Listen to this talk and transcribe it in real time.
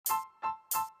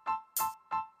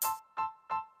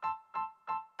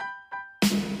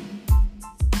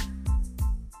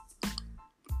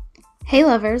Hey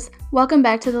lovers, welcome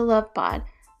back to the Love Pod.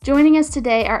 Joining us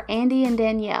today are Andy and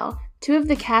Danielle, two of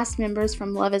the cast members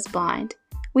from Love is Blind.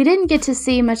 We didn't get to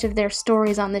see much of their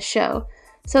stories on the show,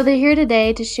 so they're here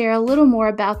today to share a little more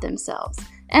about themselves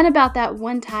and about that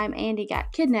one time Andy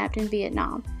got kidnapped in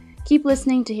Vietnam. Keep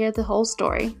listening to hear the whole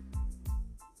story.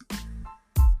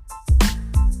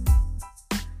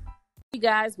 Hey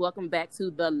guys, welcome back to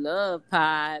the Love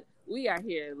Pod. We are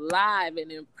here live and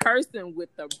in person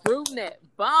with the brunette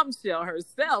bombshell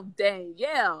herself,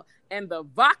 Danielle, and the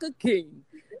Vodka King,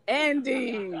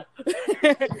 Andy.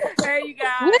 Hey, you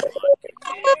guys.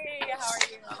 Hey, how are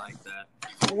you? I like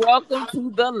that. Welcome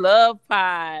to the Love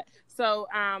Pod. So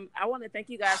I want to thank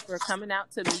you guys for coming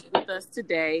out to meet with us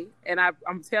today. And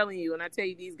I'm telling you, and I tell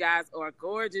you, these guys are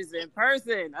gorgeous in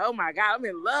person. Oh, my God, I'm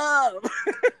in love.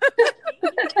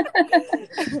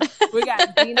 We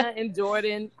got Dina and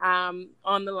Jordan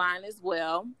on the line as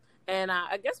well. And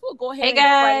I guess we'll go ahead and get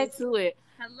right into it.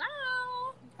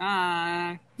 Hello.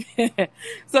 Hi.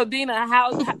 So, Dina,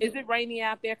 how is it rainy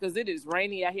out there? Because it is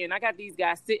rainy out here. And I got these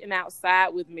guys sitting outside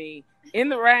with me in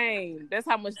the rain. That's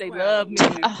how much they love me.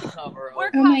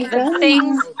 The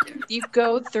things you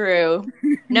go through.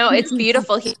 No, it's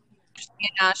beautiful here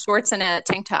in shorts and a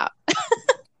tank top.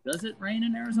 Does it rain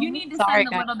in Arizona? You need to send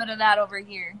a little bit of that over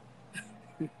here.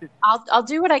 I'll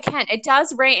do what I can. It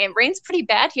does rain. It rains pretty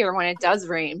bad here when it does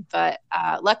rain, but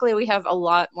luckily we have a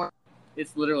lot more.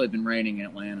 It's literally been raining in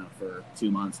Atlanta for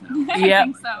 2 months now. Yep. I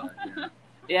think so. Yeah.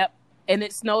 Yep. And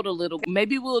it snowed a little.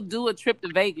 Maybe we'll do a trip to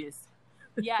Vegas.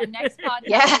 Yeah, next podcast.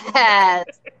 Yes.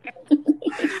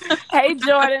 Hey,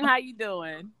 Jordan, how you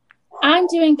doing? I'm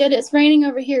doing good. It's raining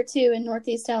over here too in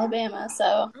Northeast Alabama,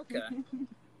 so. Okay.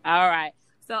 All right.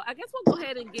 So I guess we'll go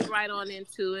ahead and get right on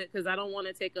into it because I don't want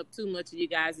to take up too much of you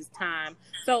guys' time.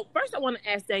 So first I want to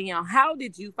ask Danielle, how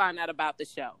did you find out about the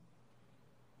show?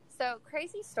 So,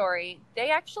 crazy story.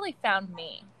 They actually found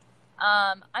me.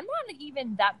 I'm not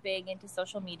even that big into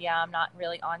social media. I'm not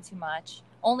really on too much,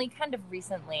 only kind of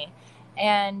recently.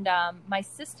 And my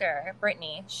sister,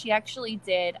 Brittany, she actually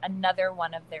did another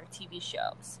one of their TV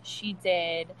shows. She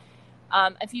did,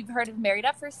 if you've heard of Married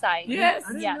at First Sight. Yes.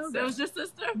 I didn't know that was your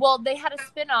sister? Well, they had a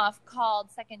spinoff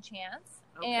called Second Chance.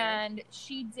 Okay. And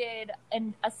she did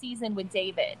a season with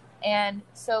David. And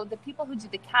so the people who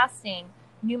did the casting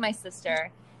knew my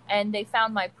sister. And they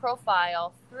found my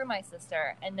profile through my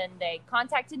sister, and then they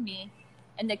contacted me,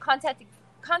 and they contacted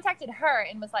her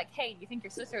and was like, "Hey, do you think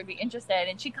your sister would be interested?"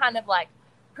 And she kind of like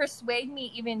persuaded me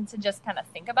even to just kind of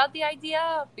think about the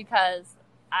idea because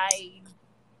I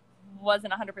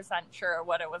wasn't 100% sure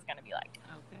what it was going to be like.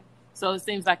 Okay. So it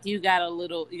seems like you got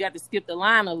to skip the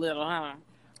line a little, huh?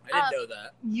 I didn't know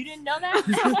that. You didn't know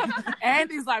that?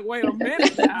 Andy's like, wait a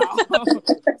minute now.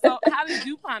 So how did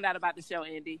you find out about the show,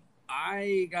 Andy?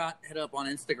 I got hit up on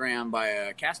Instagram by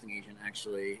a casting agent,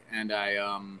 actually. And I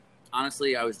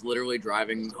honestly, I was literally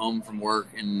driving home from work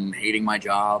and hating my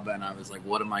job. And I was like,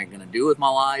 what am I going to do with my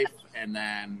life? And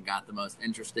then got the most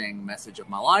interesting message of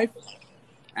my life.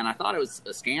 And I thought it was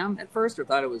a scam at first, or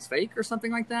thought it was fake or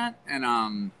something like that. And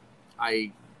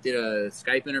I did a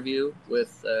Skype interview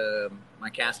with my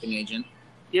casting agent.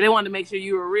 Yeah, they wanted to make sure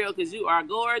you were real because you are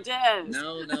gorgeous.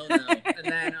 No. And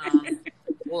then,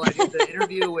 well, I did the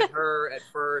interview with her at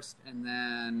first, and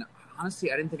then,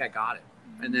 honestly, I didn't think I got it.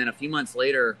 And then a few months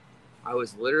later, I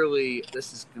was literally,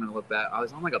 this is going to look bad, I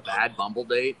was on like a bad Bumble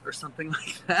date or something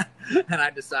like that. And I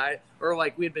decided, or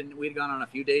like we'd gone on a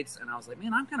few dates, and I was like,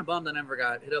 man, I'm kind of bummed I never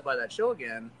got hit up by that show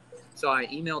again. So I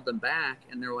emailed them back,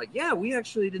 and they were like, yeah, we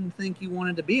actually didn't think you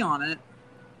wanted to be on it.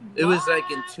 It was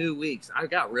like in 2 weeks. I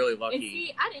got really lucky.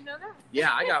 See, I didn't know that.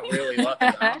 Yeah, I got really lucky.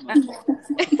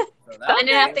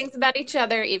 Finding out things about each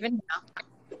other even now.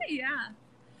 Yeah.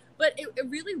 But it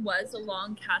really was a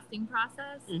long casting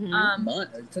process. Mm-hmm.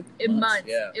 It took Months.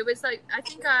 Yeah. It was like, I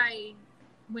think I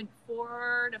went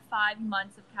 4 to 5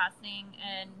 months of casting,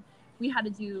 and we had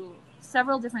to do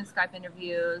several different Skype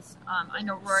interviews. I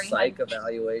know Rory Psych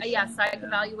evaluation.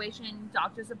 Evaluation,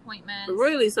 doctor's appointments.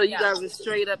 Really? So you guys were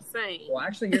straight up sane? Well,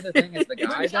 actually, here's the thing: is the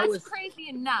guy that was crazy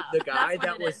enough. the guy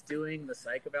that was doing the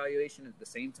psych evaluation at the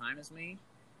same time as me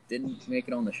didn't make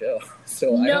it on the show.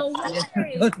 So I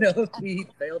don't know if he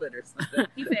failed it or something.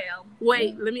 He failed.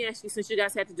 Wait, let me ask you: since you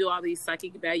guys had to do all these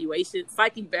psychic evaluations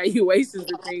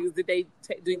and things, did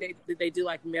they do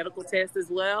like medical tests as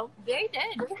well? They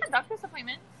did. We had doctor's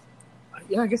appointments.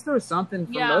 Yeah, I guess there was something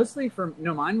mostly from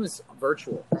mine was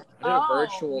virtual. I did a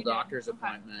virtual doctor's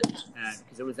appointment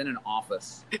because it was in an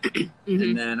office, Mm-hmm.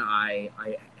 and then I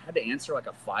had to answer like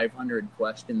a 500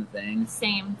 question thing.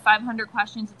 Same 500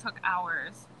 questions. It took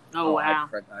hours. Oh wow!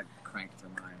 I cranked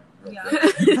through mine. real Yeah.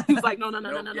 quick. He's like, no.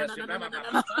 Probably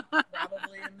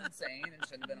insane and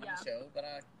shouldn't have been on the show, but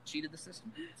I cheated the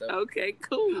system. So. Okay,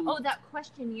 cool. Oh, that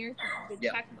questionnaire thing. The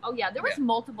Yeah. check. Oh, yeah. There was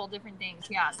multiple different things.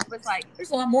 Yeah. It was like.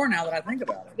 There's a lot more now that I think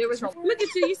about it. There was. Look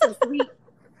at you. You so sweet.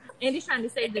 Andy's trying to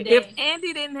save the day. If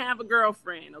Andy didn't have a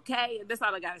girlfroend, okay? That's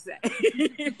all I got to say.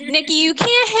 Nikki, you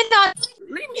can't hit on.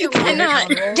 You cannot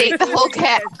date the whole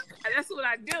cat. That's what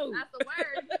I do. That's the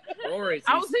word. Rory's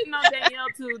I was hitting on Danielle,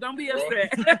 too. Don't be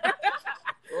upset.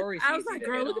 Rory's I was like,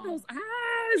 girl, look at those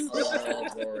eyes.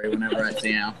 Oh, Rory, whenever I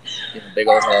see him, give a big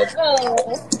old hug.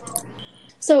 Oh.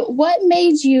 So, what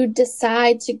made you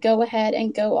decide to go ahead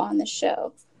and go on the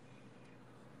show?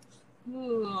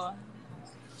 Ooh.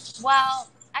 Well,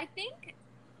 I think,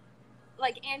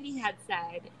 like Andy had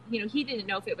said, he didn't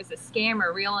know if it was a scam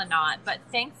or real or not. But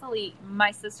thankfully,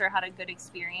 my sister had a good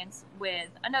experience with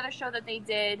another show that they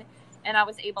did, and I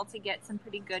was able to get some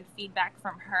pretty good feedback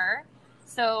from her.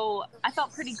 So I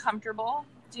felt pretty comfortable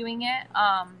doing it.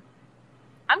 I'm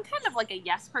kind of like a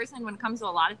yes person when it comes to a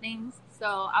lot of things.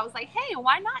 So I was like, hey,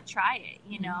 why not try it?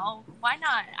 Why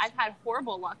not? I've had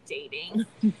horrible luck dating.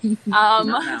 Not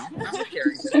now. I'm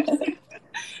caring today.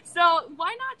 So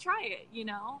why not try it,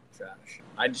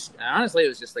 Trash. Honestly, it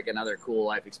was just like another cool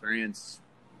life experience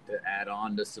to add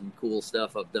on to some cool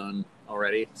stuff I've done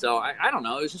already. So I don't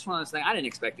know. It was just one of those things. I didn't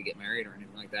expect to get married or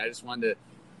anything like that. I just wanted to.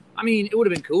 It would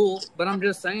have been cool, but I'm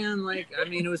just saying,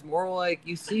 it was more like,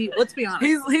 you see, let's be honest.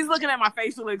 He's looking at my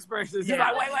facial expressions. He's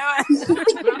like, wait.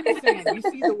 But I'm just saying, you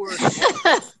see the word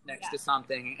next to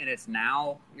something, and it's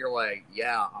now, you're like,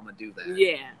 yeah, I'm going to do that.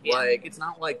 Yeah. Like, it's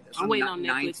not like I'm waiting on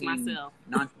Netflix myself.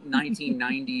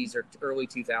 1990s or early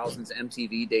 2000s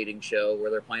MTV dating show where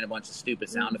they're playing a bunch of stupid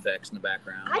sound effects in the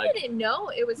background. I didn't know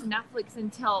it was Netflix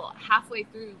until halfway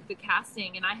through the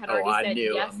casting, and I had already said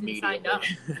yes and signed up.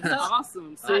 That's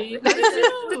awesome. See?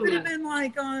 It would have been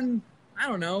like on, I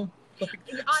don't know,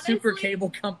 Super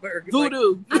Cable Company.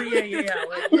 Voodoo. Yeah.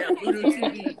 Voodoo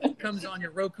TV comes on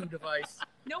your Roku device.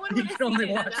 No one You can only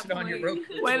watch it on your Roku.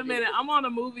 Wait a minute. I'm on a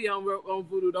movie on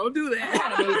Voodoo. Don't do that.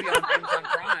 I'm on a movie on Amazon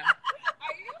Prime.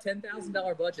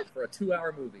 $10,000 budget for a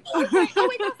 2-hour movie. Oh wait,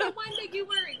 that's the one that you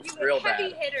were real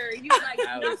heavy bad. hitter. You knocked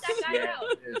that guy out.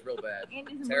 It was real bad.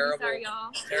 Andy's Terrible, movie, sorry,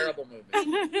 y'all. terrible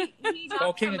movie. He It's called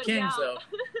knocked King of somebody Kings, out. though.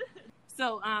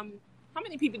 So, how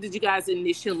many people did you guys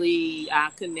initially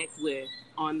connect with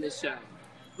on the show?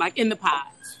 Like in the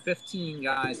pods? 15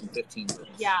 guys and 15 girls.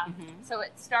 Yeah. Mm-hmm. So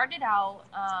it started out,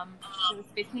 it was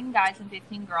 15 guys and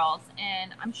 15 girls.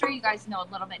 And I'm sure you guys know a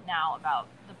little bit now about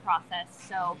the process.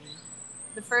 So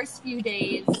the first few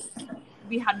days,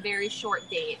 we had very short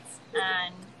dates.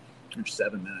 And For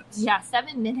 7 minutes. yeah,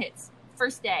 7 minutes.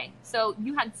 First day. So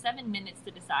you had 7 minutes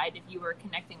to decide if you were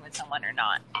connecting with someone or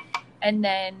not. And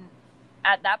then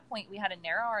at that point, we had to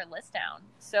narrow our list down.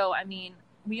 So,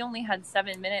 we only had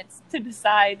 7 minutes to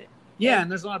decide. Yeah, and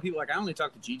there's a lot of people, I only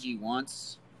talked to Gigi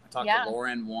once. I talked to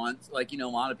Lauren once. A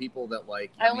lot of people that,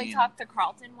 I only talked to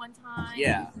Carlton one time.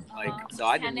 Yeah. So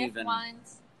I didn't Kenneth even.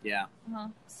 once. Yeah.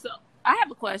 So I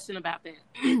have a question about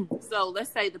that. So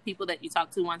let's say the people that you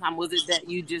talked to one time, was it that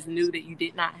you just knew that you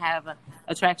did not have an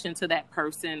attraction to that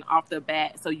person off the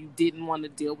bat, so you didn't want to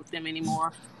deal with them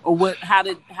anymore? Or what? How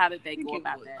did they go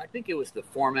about that? I think it was the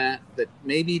format that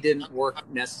maybe didn't work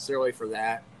necessarily for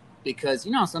that, because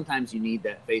sometimes you need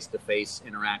that face-to-face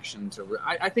interaction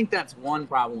I think that's one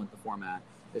problem with the format,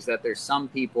 is that there's some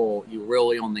people you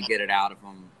really only get it out of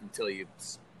them until you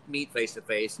meet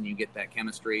face-to-face and you get that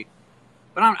chemistry.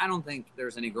 But I don't think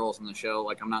there's any girls on the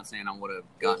show. I'm not saying I would have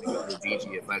gotten to go to Gigi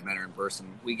if I'd met her in person.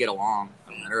 We get along.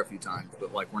 I've met her a few times,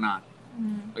 but we're not.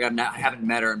 Mm-hmm. I haven't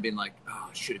met her and been like, oh,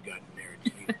 I should have gotten married.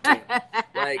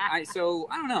 So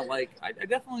I don't know. I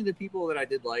definitely, the people that I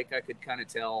did I could kind of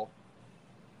tell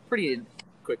pretty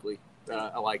quickly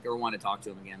I liked or want to talk to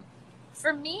them again.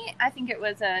 For me, I think it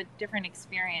was a different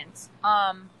experience.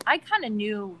 I kind of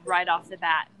knew right off the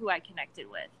bat who I connected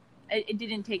with. It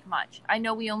didn't take much. I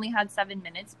know we only had 7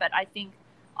 minutes, but I think,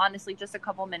 honestly, just a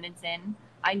couple minutes in,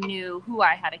 I knew who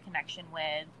I had a connection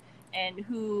with and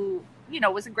who,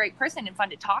 was a great person and fun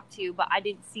to talk to, but I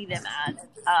didn't see them as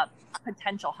a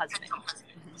potential husband.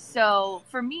 So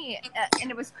for me,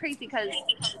 and it was crazy because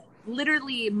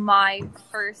literally my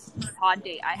first pod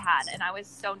date I had, and I was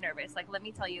so nervous. Let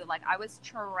me tell you, I was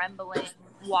trembling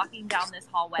walking down this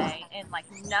hallway, and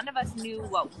none of us knew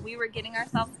what we were getting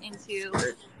ourselves into.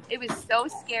 It was so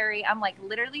scary. I'm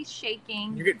literally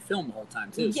shaking. You're getting filmed the whole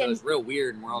time too, so it's real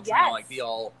weird, and we're all trying to be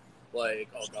all like,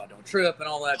 oh God, don't trip and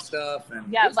all that stuff. And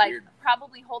yeah, like weird.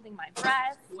 probably holding my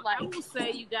breath. Well, like I will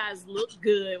say you guys look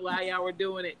good while y'all were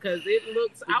doing it because it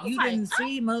looks. I was you like, didn't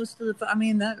see most of the. I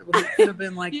mean, that could have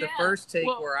been like Yeah. the first take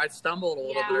Well, where I stumbled a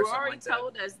little yeah, bit or something Rory like that.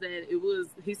 told us that it was.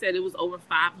 He said it was over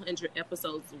 500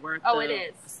 episodes worth. Oh, of it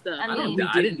is. stuff. I I mean-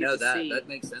 didn't know get to that. see. That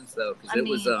makes sense though, because I it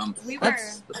was. mean, we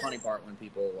That's were- the funny part when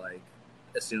people like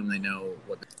assume they know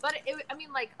what. But I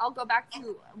mean, like, I'll go back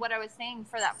to what I was saying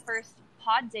for that first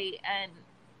pod date, and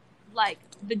like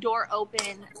the door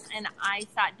opened, and I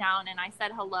sat down and I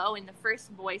said hello, and the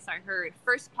first voice I heard,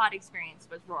 first pod experience,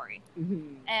 was Rory,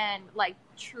 and like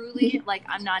truly, like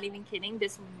I'm not even kidding,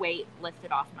 this weight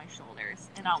lifted off my shoulders,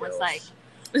 and I was like,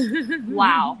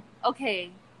 wow,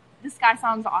 okay, this guy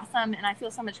sounds awesome, and I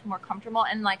feel so much more comfortable,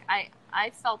 and like I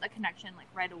felt a connection like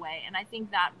right away, and I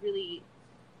think that really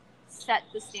set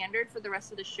the standard for the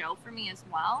rest of the show for me as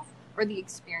well, or the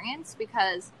experience,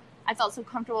 because I felt so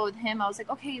comfortable with him. I was like,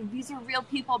 okay, these are real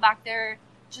people back there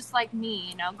just like me,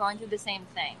 you know, going through the same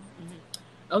thing.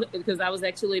 Okay, because I was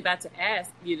actually about to ask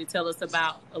you to tell us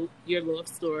about your love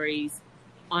stories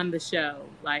on the show.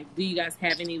 Like, do you guys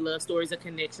have any love stories or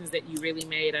connections that you really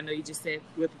made? I know you just said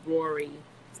with Rory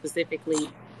specifically.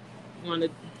 Want to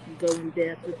go in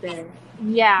depth with that?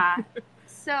 Yeah.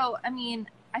 So, I mean,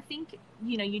 I think,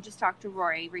 you know, you just talked to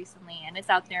Rory recently, and it's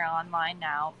out there online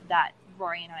now that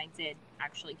Rory and I did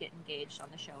actually get engaged on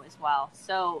the show as well.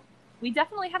 So we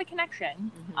definitely had a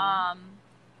connection.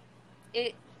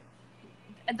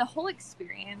 The whole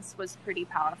experience was pretty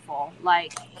powerful.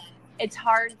 Like, it's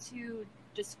hard to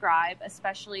describe,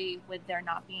 especially with there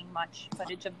not being much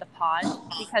footage of the pod,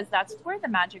 because that's where the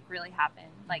magic really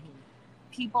happened. Like,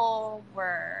 people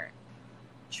were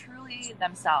truly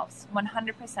themselves,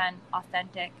 100%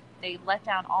 authentic. They let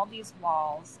down all these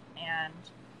walls, and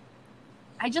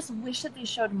I just wish that they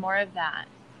showed more of that,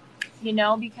 you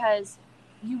know, because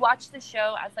you watch the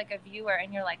show as like a viewer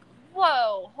and you're like,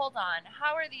 whoa, hold on,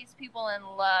 how are these people in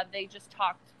love? They just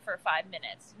talked for 5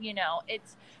 minutes, you know.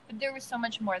 But there was so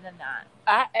much more than that.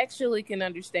 I actually can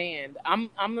understand. I'm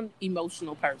an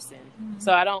emotional person,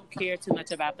 so I don't care too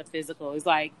much about the physical. It's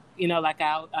like, you know, like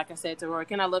I said to Rory,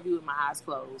 can I love you with my eyes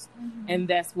closed? And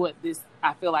that's what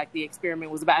I feel like the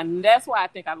experiment was about, and that's why I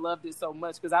think I loved it so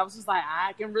much, because I was just like,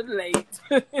 I can relate.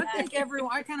 I think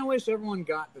I kind of wish everyone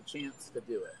got the chance to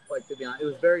do it. Like, to be honest, it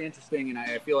was very interesting, and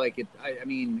I feel like it. I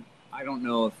mean, I don't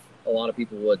know if a lot of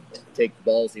people would take the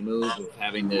ballsy move of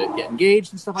having to get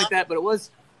engaged and stuff like that, but it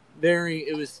was very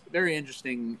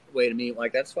interesting way to meet.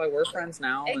 Like, that's why we're friends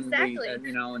now, Exactly. and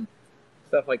you know, and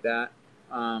stuff like that.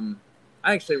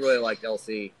 I actually really liked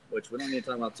Elsie, which we don't need to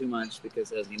talk about too much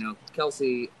because, as you know,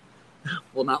 Kelsey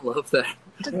will not love that.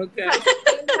 Okay.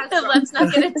 Let's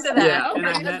not get into that. Yeah, and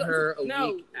I met her a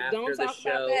week after the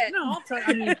show. No, I'll try.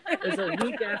 I mean, it was a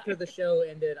week after the show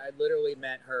ended. I literally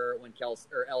met her when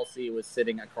Elsie was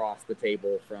sitting across the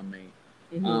table from me,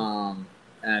 so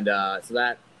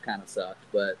that kind of sucked.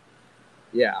 But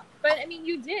yeah. But I mean,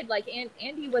 you did, like,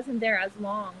 Andy wasn't there as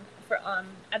long for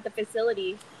at the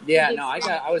facility. Yeah, no,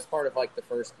 I was part of like the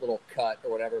first little cut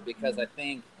or whatever, because I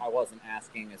think I wasn't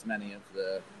asking as many of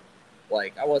the.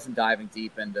 Like, I wasn't diving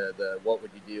deep into the what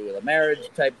would you do with a marriage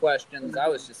type questions. I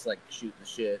was just, like, shooting the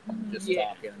shit and just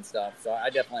talking and stuff. So I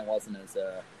definitely wasn't as,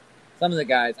 some of the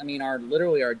guys, I mean, our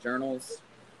journals,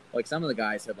 like, some of the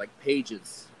guys had, like,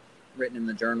 pages written in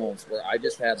the journals where I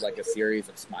just had, like, a series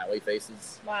of smiley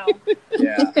faces. Wow.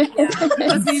 Yeah.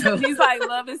 He's like,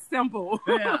 love is simple.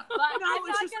 Yeah.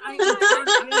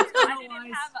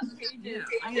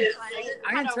 I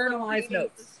internalized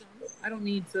notes. I don't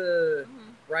need to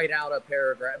write out a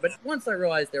paragraph. But once I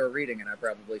realized they were reading it, I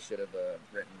probably should have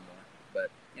written more. But,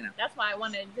 you know. That's why I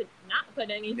wanted to not put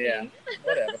anything. Yeah,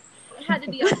 whatever. It had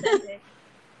to be authentic.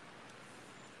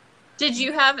 Did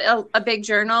you have a big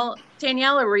journal,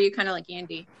 Danielle, or were you kind of like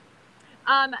Andy?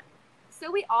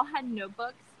 So we all had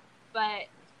notebooks, but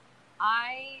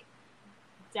I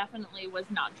definitely was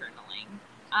not journaling.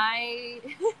 I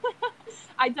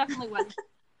definitely was.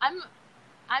 I'm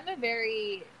a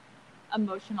very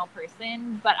emotional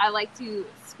person, but I like to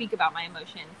speak about my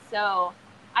emotions. So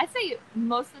I'd say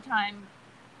most of the time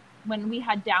when we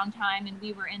had downtime and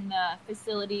we were in the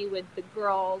facility with the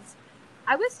girls,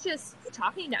 I was just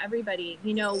talking to everybody.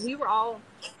 You know, we were all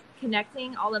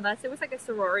connecting, all of us. It was like a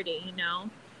sorority, you know.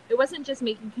 It wasn't just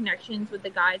making connections with the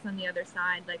guys on the other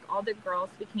side. Like, all the girls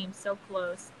became so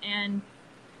close. And,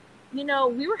 you know,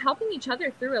 we were helping each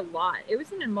other through a lot. It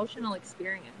was an emotional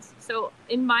experience. So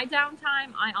in my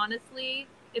downtime, I honestly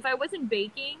if I wasn't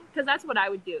baking, because that's what I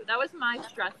would do. That was my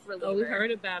stress reliever. Oh, we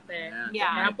heard about that. Yeah.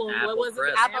 Apple what was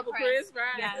it? Apple crisp,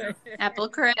 right? Yes. Apple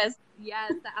crisp.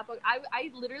 Yes, the apple.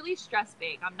 I literally stress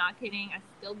bake. I'm not kidding. I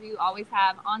still do. Always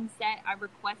have. On set, I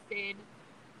requested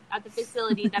at the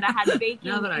facility that I had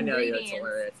baking Now that I know you, ingredients. it's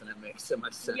hilarious, and it makes so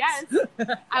much sense. Yes.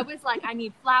 I was like, I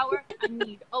need flour, I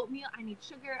need oatmeal, I need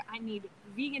sugar, I need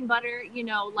vegan butter, you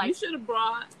know, like. You should have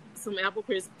brought some apple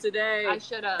crisp today. I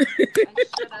should have. We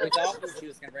thought she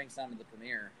was going to bring some to the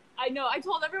premiere. I know. I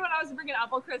told everyone I was bringing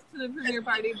apple crisp to the premiere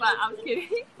party, but I was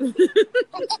kidding.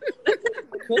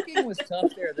 Cooking was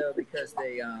tough there, though, because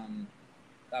they,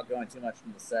 without going too much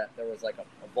from the set, there was like a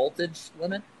voltage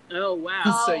limit. Oh,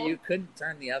 wow. So you couldn't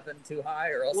turn the oven too high,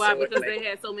 or else Why? Because they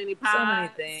had so many pots. so many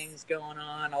things going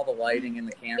on, all the lighting and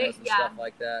the cameras and stuff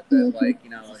like that. That like, you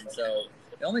know, and so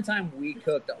the only time we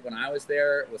cooked when I was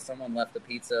there was someone left the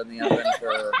pizza in the oven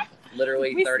for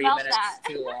literally 30 minutes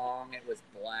too long. It was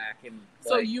black and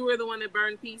so you were the one that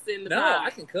burned pizza in the pot? No, I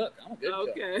can cook. I'm a good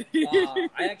cook.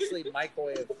 I actually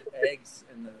microwaved eggs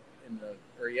in the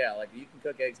like you can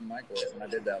cook eggs in the microwave, and I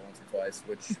did that once or twice,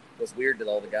 which was weird to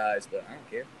all the guys, but I don't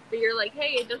care. But you're like,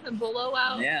 hey, it doesn't blow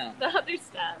out the other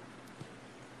stuff.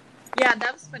 Yeah,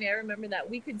 that was funny. I remember that.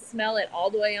 We could smell it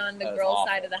all the way on the girls'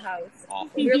 side of the house.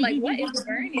 Awful. We were like, what is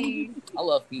burning? I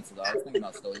love pizza, though. I was thinking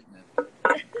about still eating it.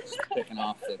 Just picking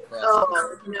off the crust.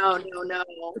 Oh, no.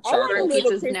 The charcoal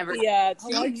pizza's never. I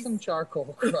like some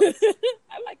charcoal crust.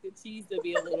 I like the cheese to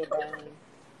be a little burned.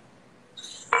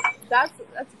 That's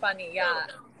funny, yeah.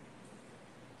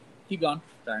 Keep going.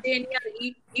 Sorry.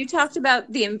 Danielle, you talked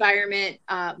about the environment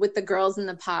with the girls in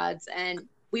the pods, and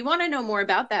we want to know more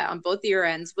about that on both of your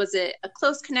ends. Was it a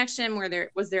close connection?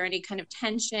 Was there any kind of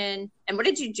tension? And what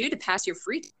did you do to pass your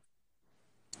free time?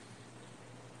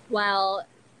 Well,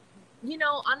 you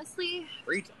know, honestly,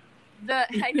 free time.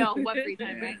 I know what free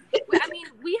time, right? I mean,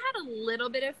 we had a little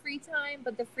bit of free time,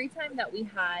 but the free time that we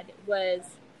had was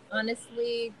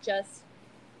honestly just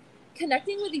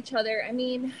connecting with each other. I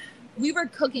mean, we were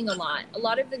cooking a lot. A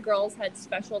lot of the girls had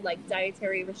special like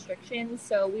dietary restrictions,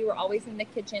 so we were always in the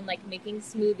kitchen like making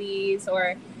smoothies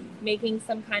or making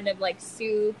some kind of like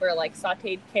soup or like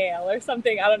sauteed kale or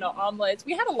something. I don't know, omelets.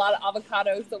 We had a lot of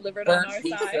avocados delivered on our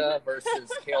pizza side versus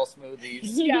kale smoothies.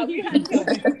 Yeah, we had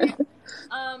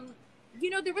you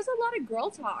know, there was a lot of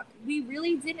girl talk. We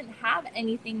really didn't have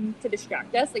anything to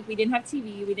distract us. Like, we didn't have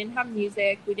TV, we didn't have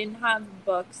music, we didn't have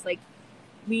books. Like,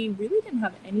 we really didn't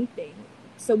have anything.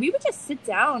 So we would just sit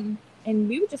down and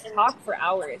we would just talk for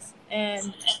hours.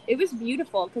 And it was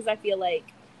beautiful because I feel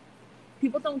like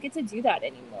people don't get to do that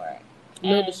anymore.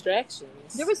 No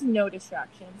distractions. There was no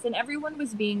distractions. And everyone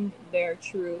was being their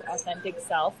true, authentic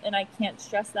self. And I can't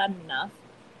stress that enough,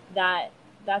 that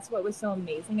that's what was so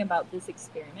amazing about this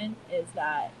experiment, is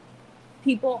that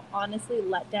people honestly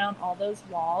let down all those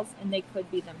walls and they could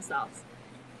be themselves.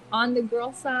 On the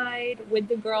girl side, with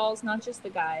the girls, not just the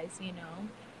guys, you know.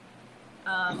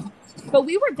 But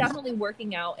we were definitely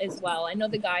working out as well. I know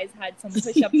the guys had some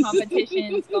push-up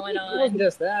competitions going on. It wasn't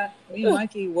just that. Me and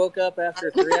Mikey woke up after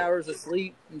 3 hours of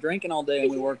sleep and drinking all day, and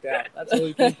we worked out. That's how we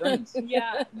became friends.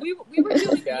 Yeah, we were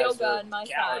doing yoga on my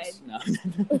side.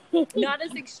 No. Not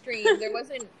as extreme. There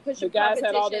wasn't push-up The guys competition.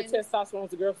 had all their testosterone.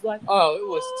 The girls were like, oh, it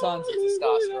was tons of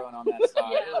testosterone on that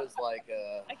side. Yeah. It was like,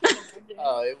 I can't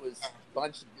imagine. it was a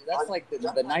bunch. That's like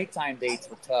the nighttime dates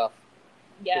were tough.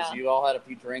 Yeah. Because you all had a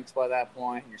few drinks by that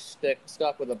point. You're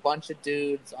stuck with a bunch of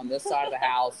dudes on this side of the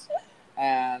house.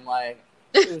 And, like,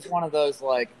 it was one of those,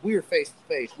 like, if we were face to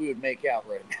face, we would make out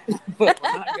right now. But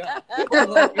we're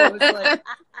not gonna.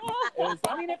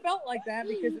 I mean, it felt like that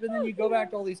because then you go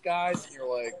back to all these guys and you're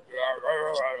like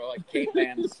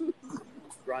caveman's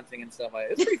grunting and stuff like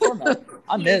that. It's pretty fun, though.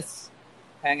 I miss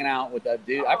hanging out with that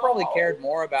dude. I probably cared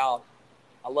more about.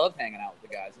 I love hanging out with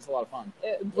the guys. It's a lot of fun.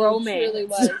 Bromance. It really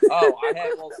was.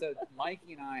 So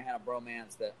Mikey and I had a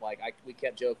bromance that, like, we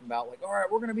kept joking about, like, all right,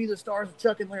 we're going to be the stars of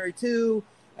Chuck and Larry too.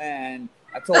 And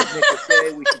I told Nick to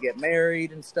say we should get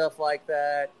married and stuff like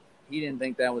that. He didn't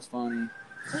think that was funny.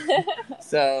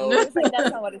 So I was like,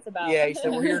 that's not what it's about. Yeah, he said,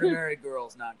 we're here to marry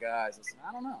girls, not guys. I said,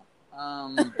 I don't know.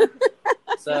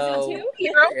 So,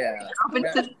 yeah, our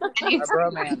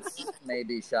bromance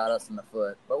maybe shot us in the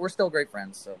foot, but we're still great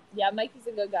friends. So yeah, Mikey's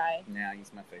a good guy. Yeah,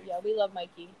 he's my favorite. Yeah, we love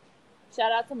Mikey.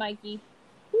 Shout out to Mikey.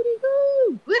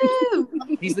 Woo!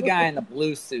 He's the guy in the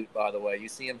blue suit, by the way. You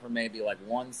see him for maybe like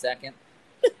 1 second,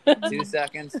 2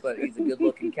 seconds, but he's a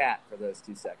good-looking cat for those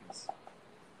 2 seconds.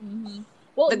 Mm-hmm.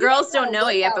 Well, the girls don't know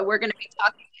it yet, but we're going to be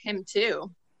talking to him too.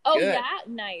 Oh, Good. yeah?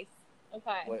 Nice.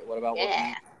 Okay. Wait, what about working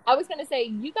out? I was gonna say,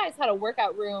 you guys had a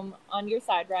workout room on your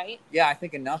side, right? Yeah, I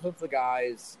think enough of the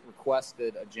guys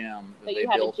requested a gym that they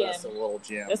built us a little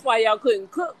gym. That's why y'all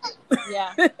couldn't cook.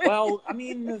 Yeah. Well, I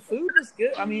mean, the food was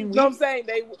good. I mean, I'm saying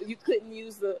you couldn't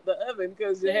use the oven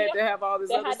because you had to have all this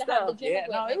other stuff. Yeah,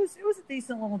 no, it was a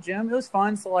decent little gym. It was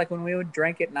fun. So like when we would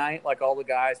drink at night, like all the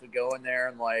guys would go in there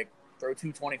and like throw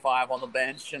 225 on the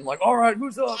bench and like, all right,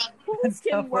 who's up? Who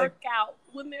can work out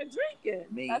when they're drinking?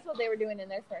 Me. That's what they were doing in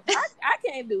their first. I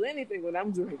can't do anything when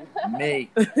I'm drinking. Me.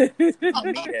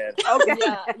 Meathead. Okay.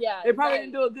 Yeah. They probably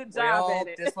didn't do a good job at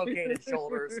it. Dislocated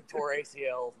shoulders, tore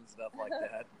ACLs and stuff like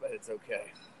that, but it's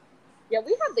okay. Yeah,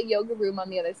 we have the yoga room on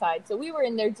the other side, so we were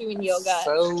in there doing yoga.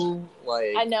 So,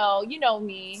 like... I know, you know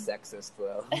me. Sexist,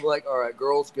 though. Like, all right,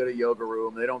 girls get a yoga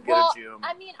room. They don't get a gym.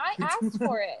 I mean, I asked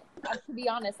for it. To be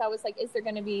honest, I was like, is there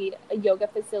going to be a yoga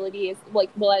facility?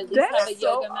 Will I at least have a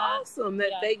yoga mat? That's so awesome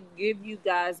that they give you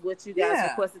guys what you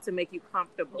guys requested to make you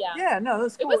comfortable. Yeah, no,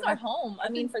 that's cool. It was our home. I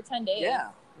mean, for 10 days.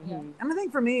 Yeah. And I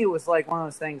think for me, it was like one of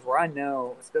those things where I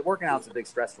know that working out's a big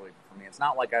stress reliever for me. It's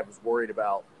not like I was worried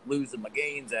about losing my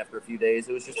gains after a few days.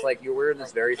 It was just like you were in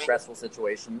this very stressful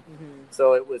situation.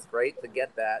 So it was great to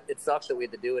get that. It sucks that we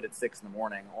had to do it at 6 a.m.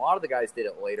 A lot of the guys did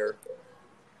it later.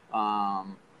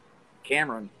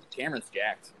 Cameron's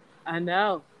jacked. I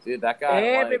know. Dude, that guy.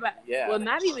 Everybody. Yeah. Well,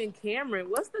 not even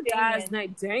Cameron. What's the guy's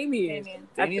name? Damien.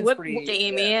 Damien's pretty.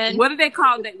 Damien. What did they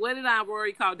call? What did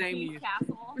Rory call Damien? Beef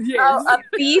Castle. Yes. Oh, a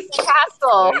beef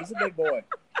castle. Yeah, he's a big boy.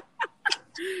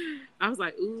 I was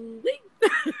like, ooh,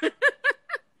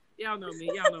 y'all know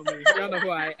me. Y'all know me. Y'all know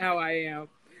how I am.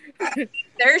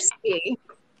 Thirsty.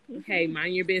 Hey,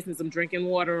 mind your business. I'm drinking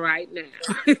water right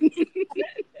now.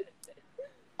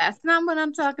 That's not what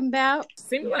I'm talking about.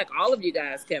 Seems like all of you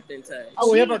guys kept in touch.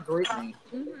 Oh, we have our group meet,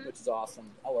 which is awesome.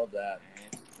 I love that.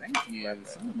 Thank you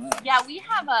so much. Yeah, we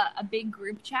have a big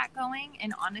group chat going,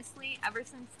 and honestly, ever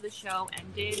since the show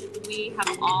ended, we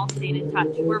have all stayed in touch.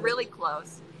 We're really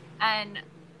close. And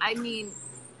I mean,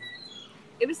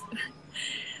 it was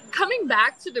coming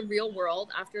back to the real world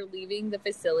after leaving the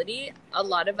facility. A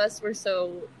lot of us were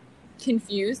so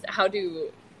confused how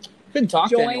to couldn't talk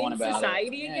to join anyone about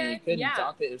society it. again. You couldn't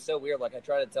talk to it. It was so weird. Like I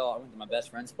tried to tell, I went to my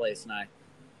best friend's place and I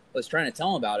was trying to tell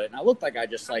him about it, and I looked like I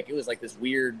just like it was like this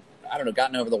weird, I don't know,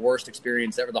 gotten over the worst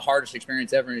experience ever, the hardest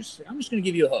experience ever. And he's just like, I'm just going to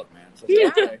give you a hug, man. So yeah,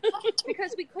 okay.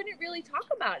 Because we couldn't really talk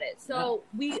about it. So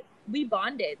we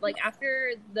bonded. Like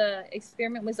after the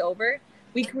experiment was over,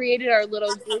 we created our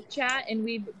little group chat, and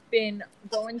we've been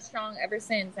going strong ever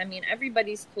since. I mean,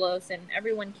 everybody's close, and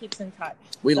everyone keeps in touch.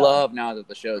 We love now that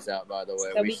the show's out, by the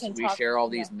way. So we share all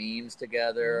these memes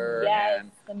together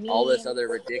and memes. all this other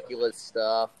ridiculous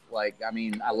stuff. Like, I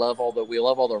mean, we love all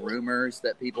the rumors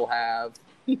that people have.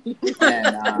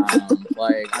 And,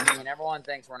 like, I mean, everyone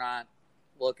thinks we're not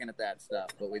looking at that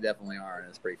stuff, but we definitely are, and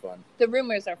it's pretty fun. The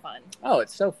rumors are fun. Oh,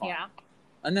 it's so fun. Yeah.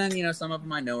 And then, you know, some of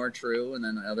them I know are true, and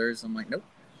then others I'm like, nope.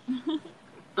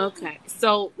 Okay.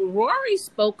 So Rory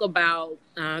spoke about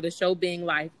the show being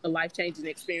a life-changing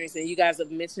experience, and you guys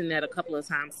have mentioned that a couple of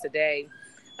times today.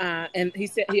 And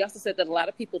he also said that a lot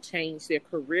of people change their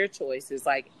career choices,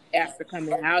 like after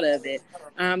coming out of it.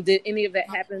 Did any of that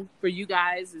happen for you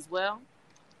guys as well?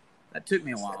 That took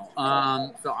me a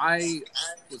while. So I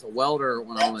was a welder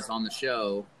when I was on the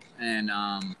show, and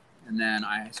then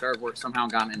I started work. Somehow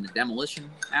got into demolition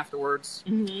afterwards.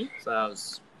 Mm-hmm. So I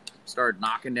started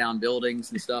knocking down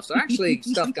buildings and stuff. So actually,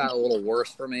 stuff got a little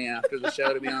worse for me after the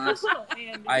show. To be honest,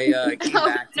 I came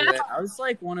back to it. I was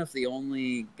like one of the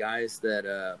only guys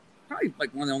that probably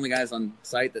like one of the only guys on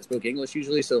site that spoke English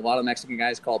usually. So a lot of Mexican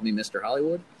guys called me Mr.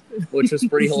 Hollywood, which was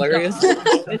pretty hilarious.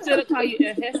 They should have called you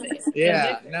a Jefe.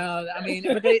 Yeah, no, I mean,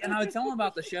 and I would tell them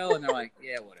about the show, and they're like,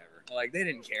 "Yeah, whatever." Like they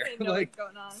didn't care. They know like,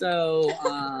 what's going on.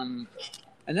 So,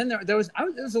 and then there was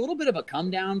a little bit of a come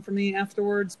down for me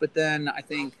afterwards. But then I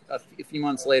think a few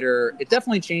months later, it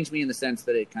definitely changed me in the sense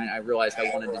that I realized I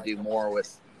wanted to do more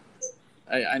with.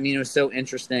 I mean, it was so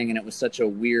interesting, and it was such a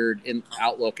weird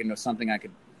outlook, and it was something I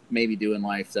could maybe do in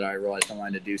life that I realized I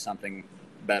wanted to do something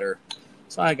better.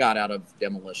 So I got out of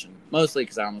demolition, mostly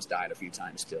because I almost died a few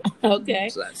times too. Okay.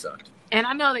 So that sucked. And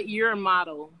I know that you're a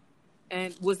model.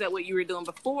 And was that what you were doing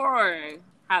before?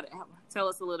 Or tell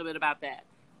us a little bit about that.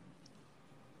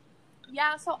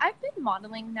 Yeah, so I've been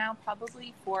modeling now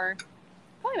probably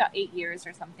about 8 years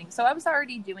or something. So I was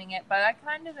already doing it, but I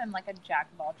kind of am like a jack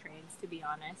of all trades, to be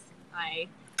honest. I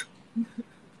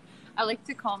like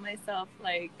to call myself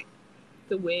like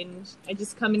the wind. I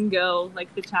just come and go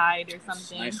like the tide or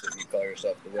something. It's nice that you call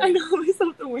yourself the wind. I know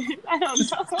myself the wind. I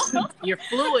don't know. You're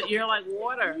fluid. You're like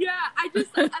water. Yeah, I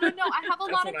don't know. I have a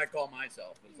lot of. That's what I call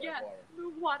myself. It's like water. The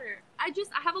water. I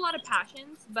have a lot of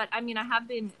passions, but I mean, I have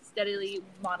been steadily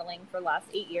modeling for the last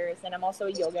 8 years, and I'm also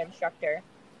a yoga instructor.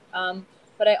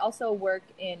 But I also work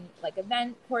in like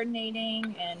event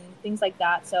coordinating and things like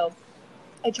that. So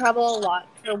I travel a lot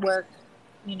for work,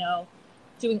 you know,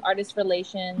 doing artist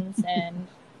relations and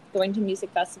going to music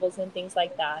festivals and things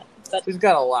like that. But she's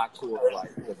got a lot cooler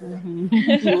life.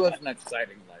 She lives an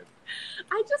exciting life.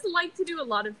 I just like to do a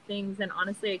lot of things, and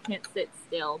honestly, I can't sit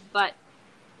still. But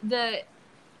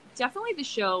definitely the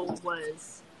show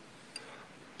was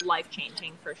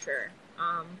life-changing for sure.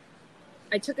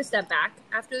 I took a step back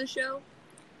after the show,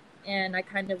 and I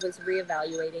kind of was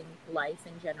reevaluating life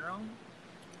in general.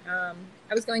 I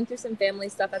was going through some family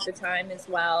stuff at the time as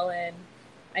well, and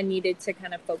I needed to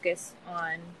kind of focus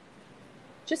on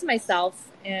just myself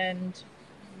and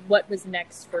what was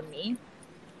next for me.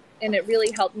 And it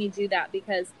really helped me do that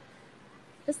because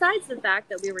besides the fact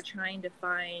that we were trying to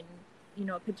find, you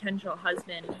know, a potential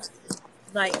husband,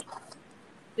 like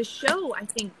the show, I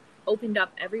think, opened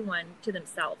up everyone to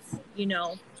themselves. You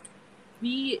know,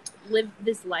 we live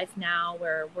this life now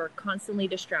where we're constantly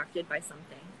distracted by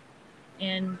something,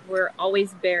 and we're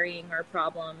always burying our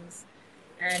problems,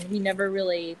 and we never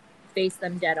really face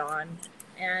them dead on.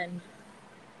 And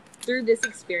through this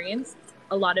experience,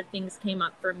 a lot of things came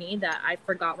up for me that I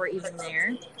forgot were even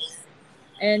there.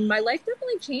 And my life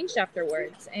definitely changed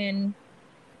afterwards. And,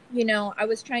 you know, I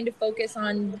was trying to focus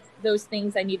on those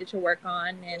things I needed to work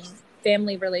on, and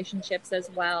family relationships as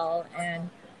well, and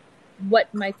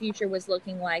what my future was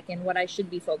looking like and what I should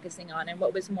be focusing on and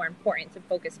what was more important to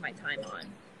focus my time on.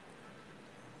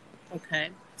 Okay.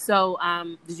 So,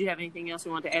 did you have anything else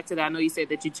you want to add to that? I know you said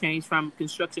that you changed from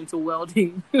construction to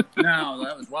welding. No,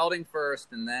 that was welding first,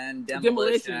 and then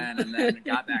demolition. And then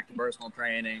got back to personal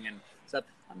training and stuff.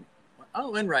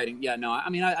 Oh, and writing. Yeah, no, I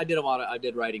mean, I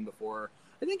did writing before.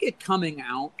 I think it coming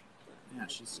out. Yeah,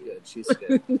 she's good. She's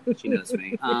good. She knows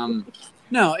me.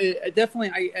 No, it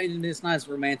definitely. And it's not as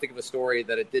romantic of a story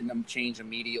that it didn't change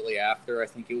immediately after. I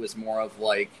think it was more of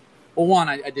like, well, one,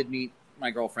 I did meet my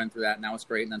girlfriend through that, and that was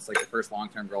great. And that's like the first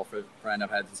long-term girlfriend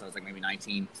I've had since I was like maybe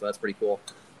 19, so that's pretty cool.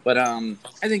 But I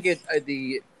think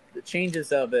the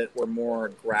changes of it were more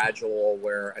gradual.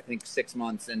 Where I think 6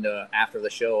 months after the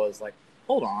show, I was like,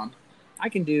 hold on, I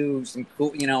can do some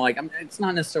cool, you know, like it's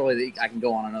not necessarily that I can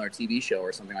go on another TV show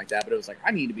or something like that, but it was like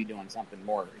I need to be doing something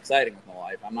more exciting with my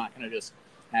life. I'm not going to just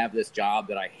have this job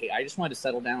that I hate. I just wanted to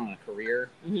settle down on a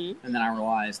career, and then I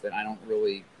realized that I don't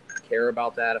really care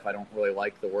about that if I don't really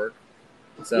like the work.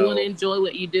 So you want to enjoy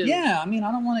what you do. Yeah, I mean,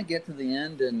 I don't want to get to the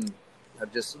end and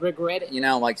I've just regret it. You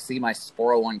know, like see my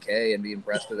 401k and be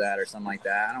impressed with that or something like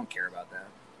that. I don't care about that.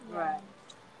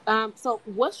 Right. So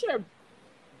what's your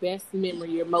best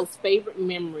memory, your most favorite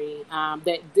memory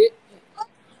that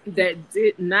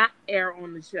did not air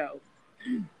on the show?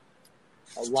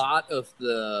 A lot of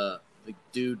the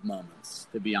dude moments,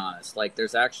 to be honest. Like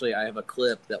there's actually, I have a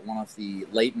clip that one of the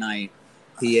late night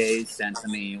PAs sent to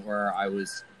me where I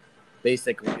was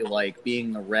basically like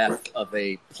being the ref of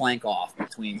a plank off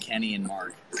between Kenny and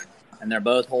Mark. And they're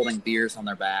both holding beers on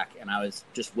their back. And I was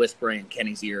just whispering in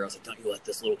Kenny's ear. I was like, don't you let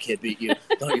this little kid beat you.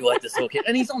 Don't you let this little kid.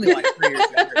 And he's only like 3 years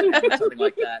younger than me or something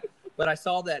like that. But I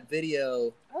saw that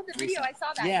video. Oh, the video. I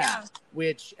saw that. Yeah.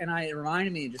 It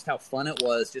reminded me just how fun it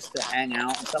was just to hang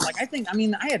out and stuff. Like, I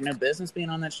had no business being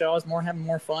on that show. I was having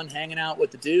more fun hanging out with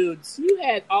the dudes. You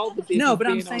had all the business. No, but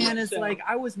I'm saying is like,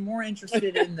 I was more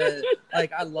interested in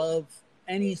like, I love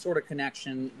any sort of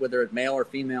connection, whether it's male or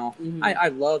female. Mm-hmm. I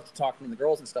loved talking to the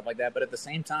girls and stuff like that. But at the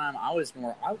same time,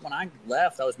 when I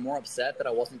left, I was more upset that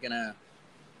I wasn't going to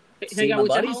see my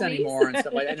buddies anymore and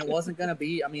stuff like that. And it wasn't going to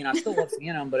be, I mean, I still love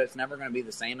seeing them, but it's never going to be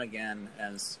the same again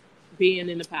as being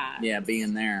in the pod. Yeah,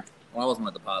 being there. Well, I wasn't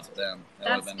with the pods with them.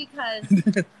 That's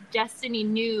because Destiny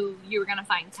knew you were going to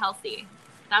find Kelsey.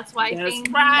 That's why things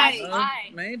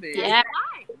right. Maybe. Yeah.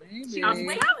 Maybe. I'm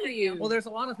telling you. Well, there's a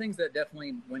lot of things that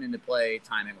definitely went into play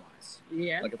timing-wise.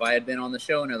 Yeah. Like if I had been on the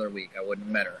show another week, I wouldn't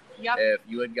have met her. Yep. If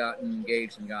you had gotten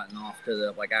engaged and gotten off to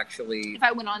the, like actually... If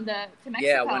I went on to Mexico.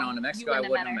 Yeah, went on to Mexico, I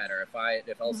wouldn't have met her. If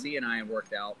LC Mm-hmm. and I had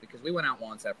worked out, because we went out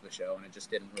once after the show and it just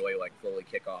didn't really like fully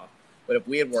kick off. But if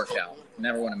we had worked out,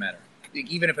 never would have met her.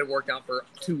 Even if it worked out for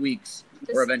 2 weeks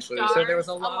or eventually. So there was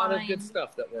a lot of good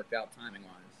stuff that worked out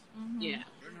timing-wise. Mm-hmm. Yeah.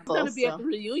 I'm going to be at the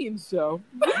reunion show.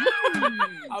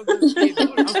 I'm just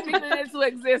kidding. I'm speaking it into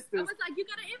existence. I was like, you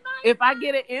got an invite? If I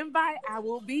get an invite, I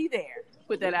will be there.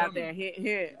 Put that out there.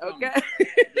 Hint, okay?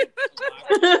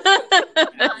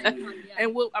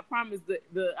 And I promise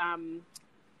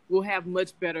we'll have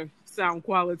much better sound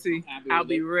quality. I'll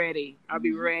be ready.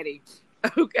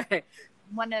 Okay.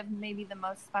 One of maybe the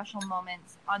most special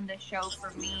moments on the show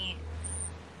for me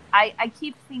I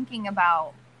keep thinking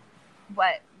about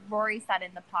what Rory said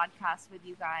in the podcast with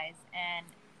you guys, and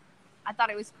I thought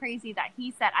it was crazy that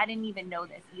he said, I didn't even know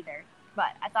this either,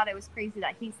 but I thought it was crazy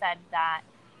that he said that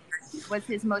was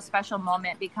his most special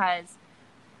moment because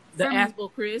the apple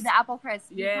crisp. Yes.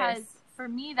 Because for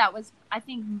me, that was, I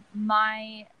think,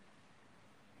 my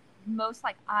most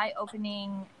like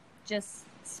eye-opening, just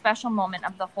special moment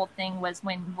of the whole thing was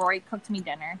when Rory cooked me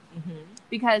dinner.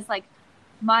 Because like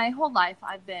my whole life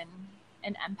I've been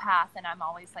an empath, and I'm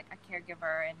always like a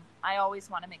caregiver, and I always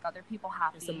want to make other people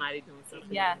happy. And somebody doing something.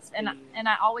 Yes, and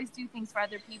I always do things for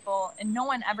other people, and no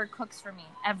one ever cooks for me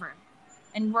ever.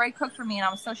 And Roy cooked for me, and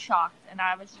I was so shocked, and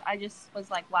I just was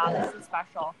like, wow, this is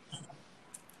special.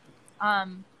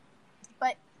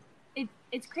 But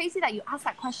it's crazy that you asked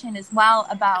that question as well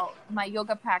about my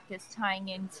yoga practice tying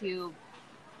into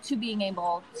being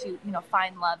able to, you know,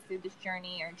 find love through this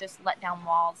journey or just let down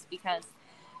walls, because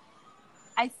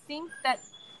I think that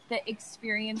the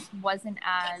experience wasn't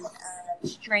as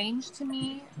strange to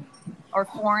me or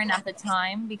foreign at the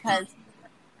time, because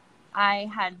I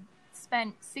had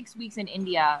spent 6 weeks in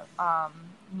India,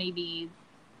 maybe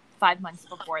 5 months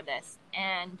before this.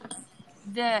 And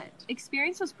the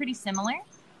experience was pretty similar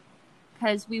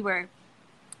because we were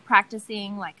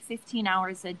practicing like 15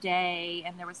 hours a day,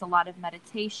 and there was a lot of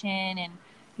meditation, and,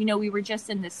 you know, we were just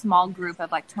in this small group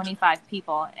of like 25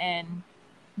 people, and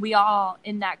we all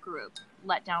in that group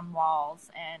let down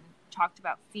walls and talked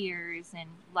about fears and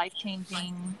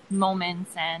life-changing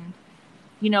moments, and,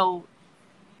 you know,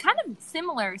 kind of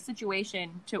similar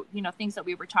situation to, you know, things that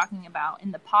we were talking about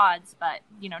in the pods, but,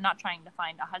 you know, not trying to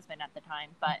find a husband at the time.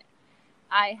 But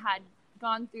I had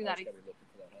gone through that.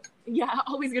 Yeah,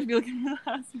 always going to be looking for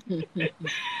the husband.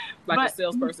 A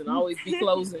salesperson, always be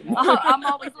closing. I'm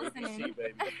always listening.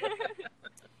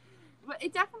 But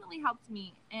it definitely helped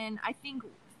me. And I think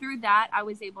through that, I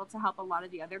was able to help a lot of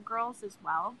the other girls as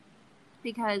well,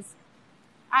 because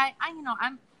I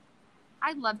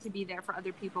love to be there for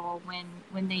other people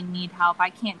when they need help. I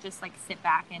can't just like sit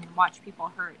back and watch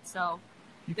people hurt. So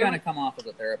you kind of come off as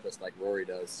a therapist like Rory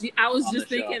does. I was just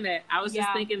thinking that. I was just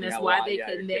thinking that's why they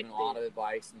connected. You're giving a lot of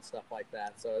advice and stuff like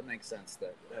that. So it makes sense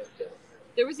that.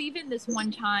 There was even this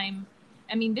one time,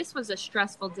 I mean, this was a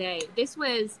stressful day. This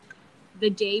was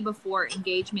the day before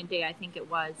engagement day, I think it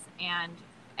was. And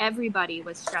everybody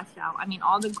was stressed out. I mean,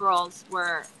 all the girls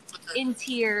were in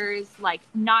tears, like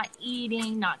not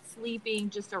eating, not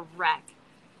sleeping, just a wreck.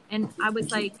 And I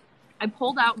was like, I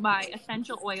pulled out my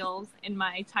essential oils and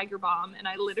my Tiger Balm, and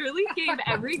I literally gave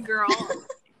every girl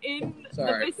in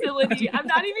the facility. I'm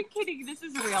not even kidding. This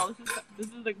is real. This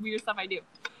is the weird stuff I do.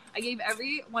 I gave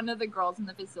every one of the girls in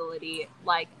the facility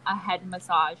like a head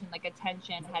massage and like a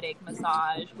tension headache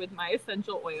massage with my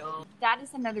essential oil. That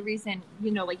is another reason, you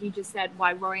know, like you just said,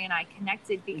 why Rory and I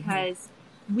connected, because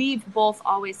we've both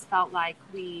always felt like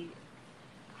we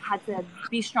had to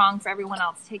be strong for everyone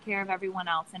else, take care of everyone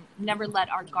else, and never let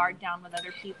our guard down with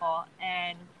other people.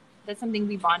 And that's something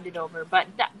we bonded over. But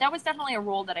that was definitely a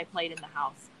role that I played in the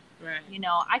house. Right. You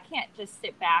know, I can't just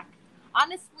sit back.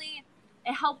 Honestly,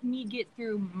 it helped me get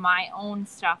through my own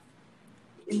stuff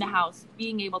in the house,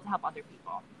 being able to help other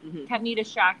people. Kept me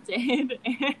distracted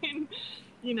and,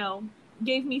 you know,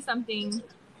 gave me something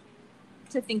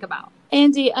to think about.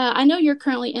 Andy, I know you're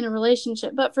currently in a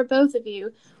relationship, but for both of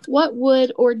you, what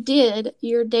would or did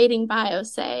your dating bio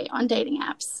say on dating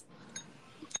apps?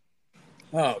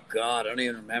 Oh, God, I don't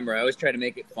even remember. I always try to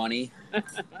make it funny.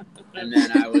 And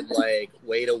then I would, like,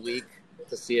 wait a week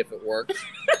to see if it worked.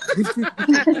 And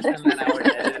then I would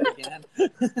edit it again.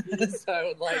 So I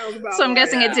would, like... So I'm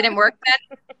guessing it didn't work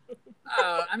then?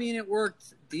 I mean, it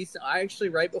worked decent. I actually,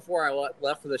 right before I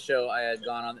left for the show, I had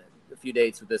gone on a few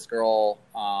dates with this girl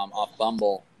off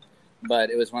Bumble.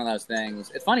 But it was one of those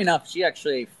things. It's funny enough, she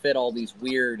actually fit all these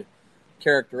weird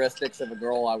characteristics of a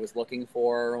girl I was looking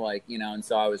for, like, you know, and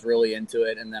so I was really into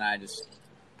it. And then I just,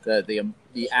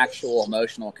 the actual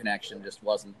emotional connection just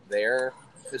wasn't there.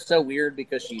 It was so weird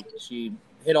because she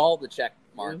hit all the check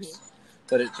marks,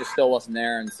 but it just still wasn't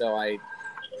there. And so I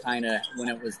kind of, when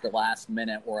it was the last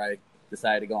minute where I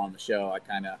decided to go on the show,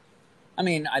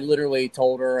 I literally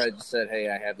told her, I just said, hey,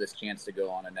 I have this chance to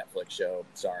go on a Netflix show.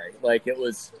 Sorry. Like, it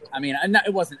was,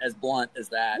 it wasn't as blunt as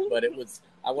that, but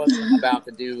I wasn't about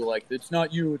to do, like, it's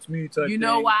not you, it's me type You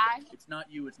know thing. why? It's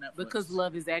not you, it's Netflix. Because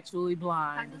love is actually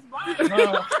blind. I'm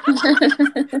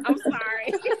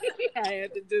sorry. I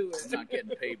had to do it. I'm not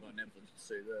getting paid by Netflix to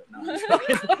say that. No,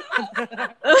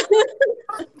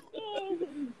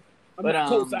 but,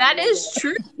 that is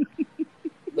true.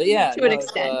 But yeah, to an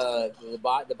extent.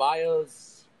 The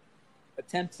bios,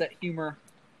 attempts at humor,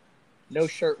 no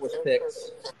shirt with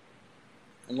pics,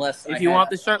 Unless if you want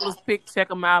the shirtless pic, check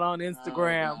them out on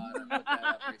Instagram.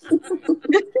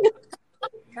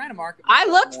 Trying to market. I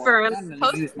looked more. for I'm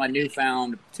going to use my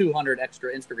newfound 200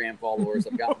 extra Instagram followers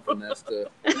I've gotten from this to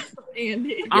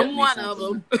Andy. I'm one of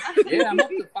them. Yeah, I'm up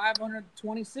to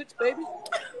 526, baby.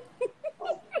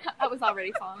 I was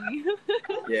already following you.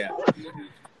 Yeah.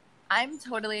 I'm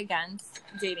totally against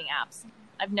dating apps.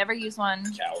 I've never used one.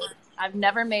 Coward. I've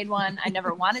never made one. I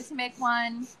never wanted to make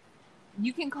one.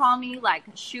 You can call me like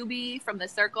Shuby from The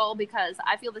Circle because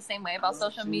I feel the same way about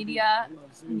social media.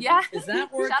 Yeah. Is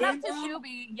that where Shout it out came to from?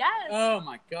 Shuby. Yes. Oh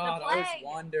my God, The I always plague.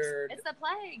 wondered. It's the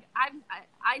plague.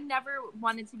 I never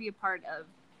wanted to be a part of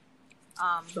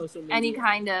Social media. any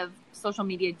kind of social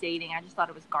media dating. I just thought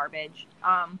it was garbage.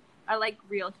 I like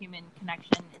real human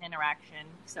connection and interaction.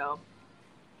 So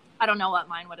I don't know what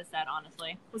mine would have said,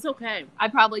 honestly. It's okay. I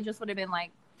probably just would have been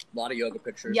like, A lot of yoga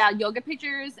pictures. yeah, yoga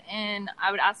pictures, and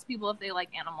I would ask people if they like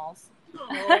animals. Oh.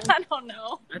 I don't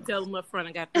know. I tell them up front,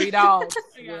 I got 3 dogs.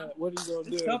 Yeah. What are you going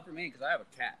to It's do? tough for me because I have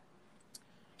a cat.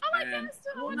 I like And- cats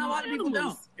too. Well, no, a lot of people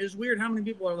don't. It's weird how many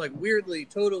people are like weirdly,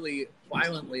 totally,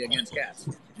 violently against cats.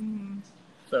 Mhm.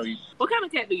 So What kind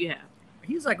of cat do you have?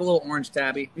 he's like a little orange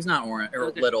tabby. He's not orange or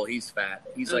Okay. little. He's fat.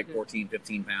 He's like Okay. 14,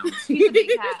 15 pounds. He's a big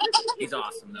cat. He's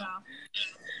awesome though.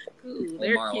 Yeah. Ooh,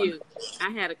 they're Marlon. cute.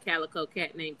 I had a calico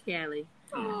cat named Callie.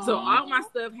 Aw. So all my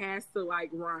stuff has to like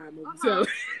rhyme. Uh-huh. So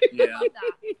Yeah. Love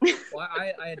that. Well,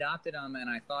 I adopted him and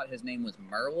I thought his name was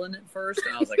Merlin at first,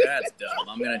 and I was like, that's dumb.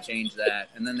 I'm gonna change that.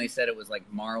 And then they said it was like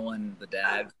Marlin, the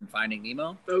dad from Finding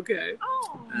Nemo, okay.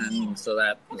 Oh. and so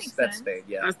that makes that sense. stayed. I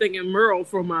Yeah. was thinking Merle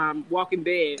from Walking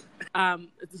Dead.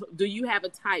 Do you have a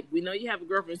type? We know you have a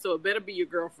girlfriend, so it better be your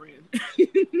girlfriend.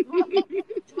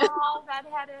 Oh,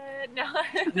 redheaded. No.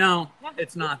 No,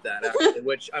 it's not that. Actually,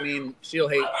 which I mean, she'll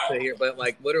hate to hear, but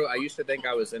like literally, I used to think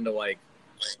I was into like,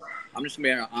 I'm just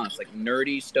gonna be honest, like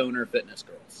nerdy stoner fitness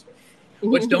girls,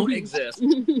 which don't exist.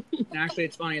 And actually,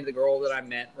 it's funny. The girl that I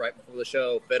met right before the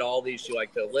show fit all these. She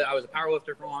liked to lift. I was a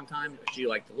powerlifter for a long time. She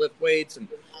liked to lift weights,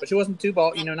 but she wasn't too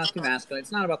not too masculine.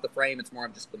 It's not about the frame. It's more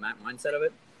of just the mindset of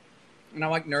it. And I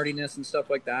like nerdiness and stuff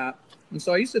like that. And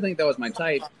so I used to think that was my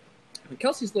type. And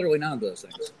Kelsey's literally none of those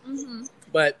things. Mm-hmm.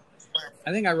 But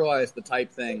I think I realized the type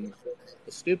thing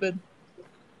is stupid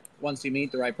once you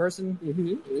meet the right person.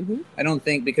 I don't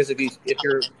think, because if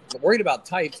you're worried about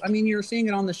types, I mean, you're seeing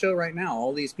it on the show right now.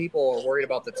 All these people are worried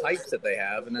about the types that they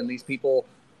have, and then these people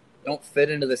don't fit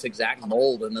into this exact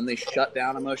mold, and then they shut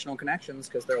down emotional connections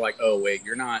because they're like, oh, wait,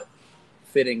 you're not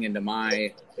fitting into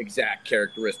my exact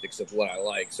characteristics of what I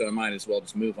like, so I might as well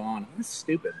just move on. That's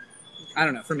stupid. I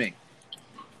don't know, for me.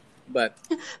 But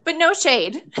no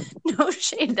shade. No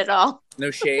shade at all. no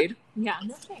shade. Yeah,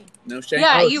 no shame. No shame.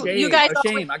 Yeah, oh, you shame. guys Oh,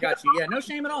 all- shame. I got you. Yeah, no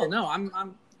shame at all. No, I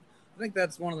think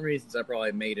that's one of the reasons I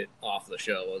probably made it off the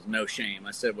show was no shame.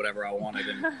 I said whatever I wanted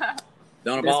and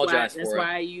don't apologize That's for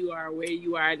why it. you are where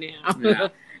you are now. Yeah.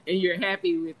 And you're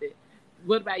happy with it.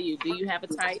 What about you? Do you have a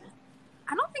type?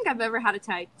 I don't think I've ever had a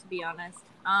type, to be honest.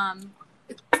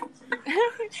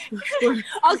 Don't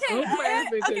Okay,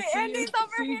 laugh because okay, Andy's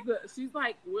over here. She's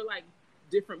like, we're like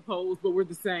different poles, but we're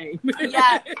the same.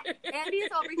 Yeah, Andy's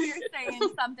over here saying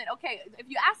something. Okay, if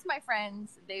you ask my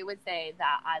friends, they would say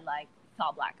that I like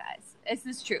tall black guys. This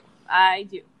is true. I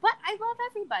do. But I love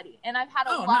everybody. And I've had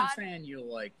a I'm lot. not saying you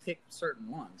like pick certain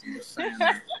ones. I'm just saying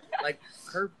like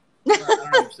her. I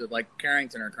don't know. So, like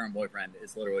Carrington, her current boyfriend,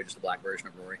 is literally just a black version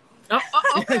of Rory. He's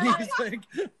like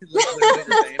literally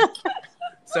the same.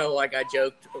 So like I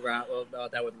joked about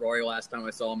that with Rory last time I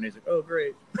saw him, and he's like, "Oh,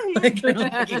 great." Like, I don't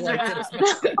think he liked it as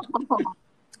much.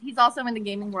 He's also in the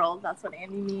gaming world. That's what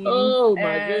Andy means. Oh my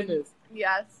And goodness.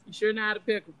 Yes. You sure know how to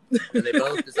pick them. And they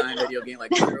both design video game,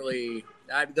 like literally.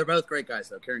 They're both great guys,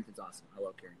 though. Carrington's awesome. I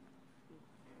love Carrington.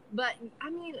 But I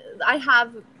mean,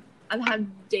 I've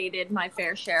dated my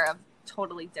fair share of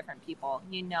totally different people,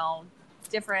 you know,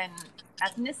 different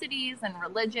ethnicities and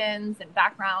religions and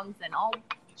backgrounds and all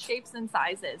shapes and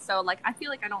sizes. So like, I feel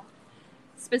like I don't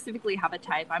specifically have a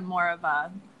type. I'm more of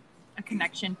a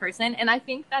connection person. And I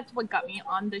think that's what got me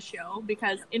on the show,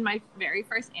 because in my very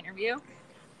first interview,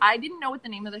 I didn't know what the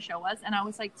name of the show was. And I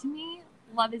was like, to me,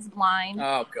 Love is Blind.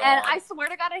 Oh God! And I swear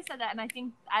to God, I said that, and I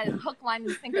think I hook, line,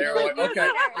 and sinker. They're like, okay,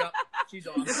 yep, she's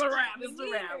on. It's a wrap. It's a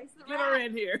wrap. Get her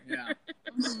in here. Yeah.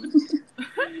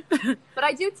 Mhm. But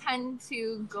I do tend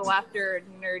to go after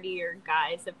nerdier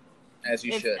guys. As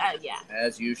you should. Yeah.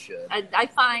 As you should. I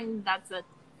find that's a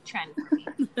trend for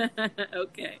me.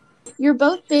 Okay. You're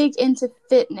both big into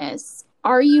fitness.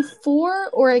 Are you for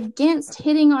or against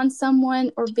hitting on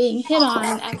someone or being hit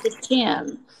on at the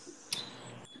gym?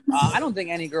 I don't think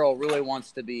any girl really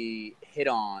wants to be hit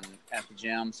on at the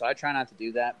gym, so I try not to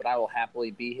do that, but I will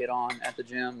happily be hit on at the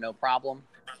gym, no problem.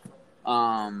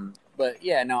 But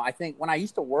yeah, no, I think when I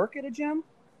used to work at a gym,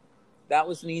 that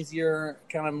was an easier,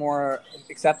 kind of more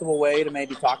acceptable way to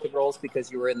maybe talk to girls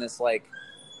because you were in this, like,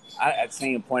 I'd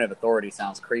say a point of authority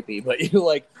sounds creepy, but you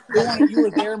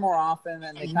were there more often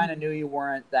and they kind of knew you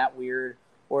weren't that weird.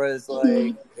 Whereas,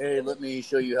 like, hey, let me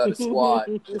show you how to squat,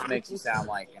 just makes you sound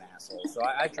like an asshole. So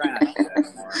I try not to do that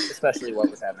anymore, especially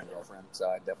what was having a girlfriend. So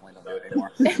I definitely don't do it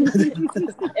anymore.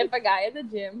 If a guy at the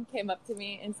gym came up to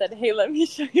me and said, "Hey, let me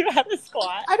show you how to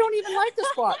squat," I don't even like to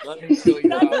squat. Let me show you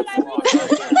how to squat.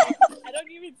 I don't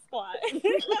even squat.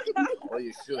 Well,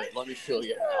 you should. Let me show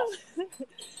you how.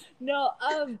 No,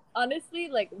 honestly,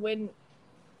 like when,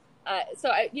 so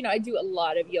I do a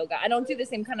lot of yoga. I don't do the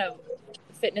same kind of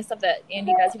fitness stuff that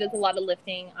Andy does. He does a lot of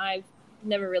lifting. I've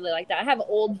never really liked that. I have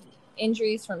old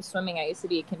injuries from swimming. I used to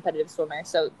be a competitive swimmer,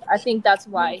 so I think that's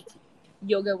why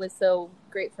yoga was so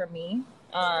great for me.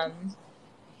 But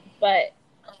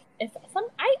I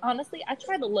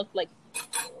try to look like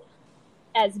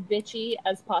as bitchy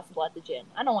as possible at the gym.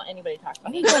 I don't want anybody to talk to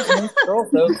me. Girls,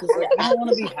 though, because like, you don't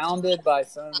want to be hounded by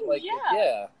some, like,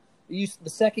 yeah. The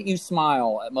second you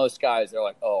smile at most guys, they're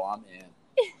like, oh, I'm in.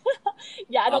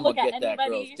 Yeah, I don't look at anybody. That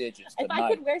girl's digits if tonight. I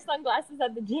could wear sunglasses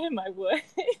at the gym, I would.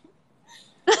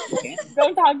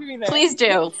 Don't talk to me there. Please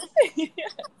do.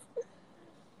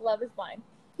 Love is blind.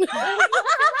 Plug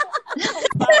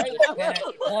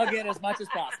it as much as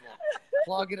possible.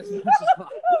 Plug it as much as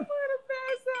possible.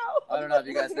 I don't know if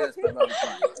you guys hear this, but I'm having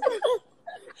fun.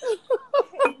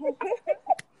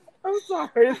 I'm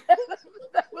sorry.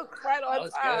 That was right on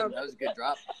time. Good. That was a good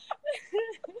drop.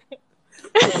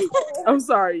 I'm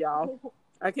sorry, y'all.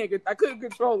 I couldn't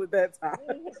control it that time.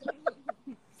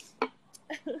 I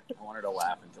wanted to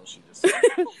laugh until she just said,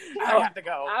 I have to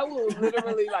go. I will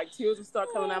literally, like, tears will start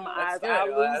coming out my eyes. I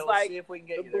lose, like, the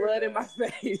blood in my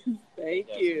face. Thank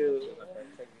you.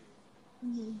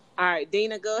 All right,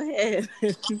 Dina, go ahead.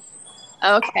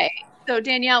 Okay. So,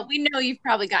 Danielle, we know you've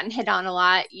probably gotten hit on a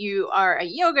lot. You are a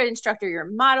yoga instructor, you're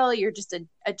a model, you're just a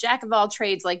jack of all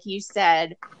trades, like you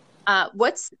said.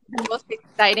 What's the most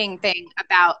exciting thing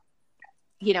about,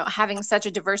 having such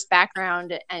a diverse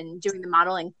background and doing the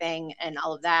modeling thing and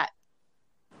all of that?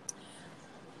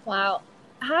 Wow.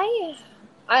 I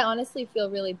honestly feel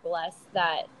really blessed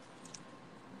that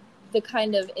the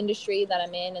kind of industry that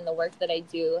I'm in and the work that I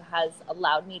do has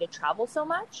allowed me to travel so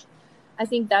much. I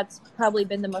think that's probably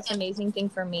been the most amazing thing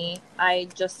for me. I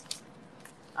don't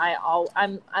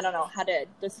know how to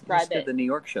describe it. You did the New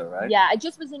York show, right? Yeah, I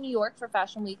just was in New York for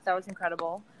Fashion Week. That was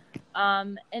incredible.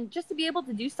 And just to be able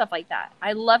to do stuff like that.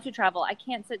 I love to travel. I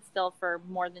can't sit still for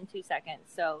more than 2 seconds.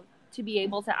 So to be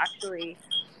able to actually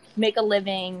make a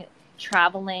living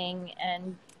traveling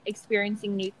and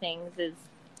experiencing new things is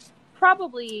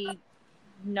probably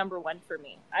number one for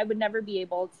me. I would never be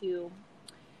able to,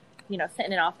 sit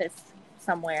in an office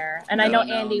somewhere. And I know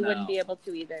Andy wouldn't be able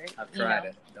to either. I've tried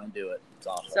it. Don't do it. It's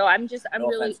awful. So I'm no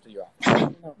really. Offense to your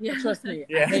office. Yeah, trust me.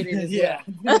 Yeah. I hate it as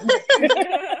well.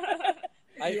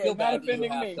 I feel bad that you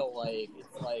have to, like,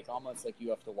 it's like almost like you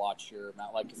have to watch your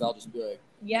mouth, like, because I'll just be like,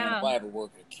 yeah, if I ever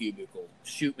work in a cubicle,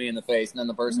 shoot me in the face, and then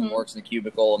the person works in the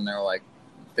cubicle, and they're like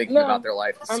thinking about their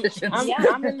life decisions.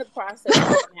 I'm in the process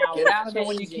right now. Get out of it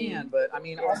when you can, but I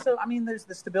mean, also, there's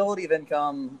the stability of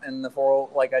income and the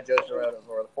like I joked around,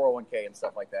 or the 401k and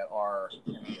stuff like that are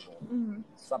enviable.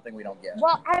 Something we don't get.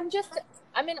 Well, I'm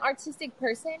an artistic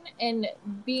person, and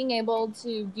being able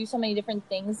to do so many different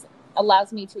things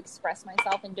allows me to express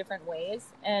myself in different ways,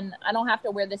 and I don't have to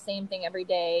wear the same thing every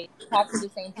day, talk to the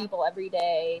same people every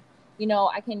day.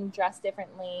 I can dress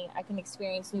differently. I can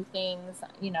experience new things. I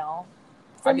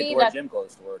get to wear gym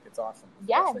clothes to work. It's awesome.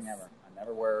 Yes. Best thing ever. I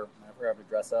never have to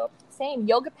dress up. Same.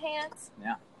 Yoga pants.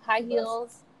 Yeah. High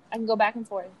heels. I can go back and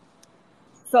forth.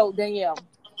 So, Danielle,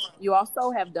 you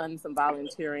also have done some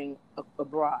volunteering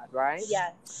abroad, right?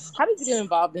 Yes. How did you get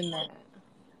involved in that?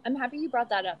 I'm happy you brought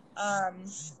that up.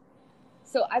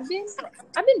 So I've been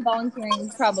volunteering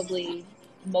probably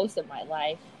most of my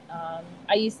life.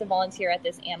 I used to volunteer at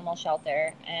this animal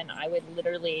shelter, and I would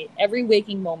literally, every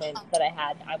waking moment that I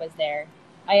had, I was there.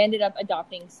 I ended up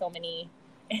adopting so many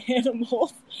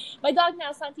animals. My dog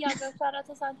now, Santiago. Shout out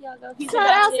to Santiago. Shout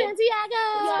out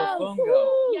Santiago.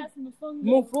 Mofongo. Yes, Mofongo.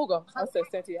 Mofongo. I said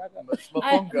Santiago.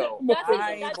 Mofongo. That's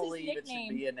I believe his it should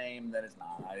be a name that is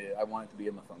not. I want it to be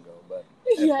a Mofongo, but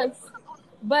yes.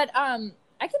 But I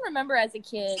can remember as a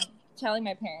kid telling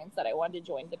my parents that I wanted to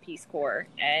join the Peace Corps,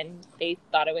 and they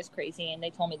thought I was crazy, and they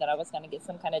told me that I was going to get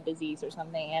some kind of disease or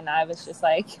something, and I was just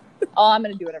like, oh, I'm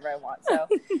going to do whatever I want. So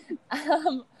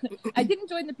I didn't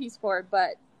join the Peace Corps,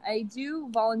 but I do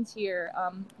volunteer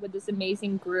with this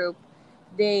amazing group.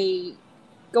 They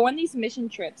go on these mission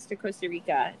trips to Costa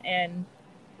Rica, and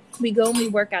we go and we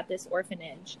work at this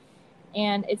orphanage,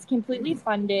 and it's completely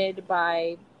funded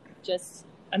by just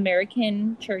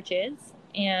American churches,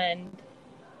 and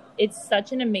it's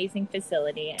such an amazing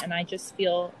facility, and I just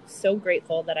feel so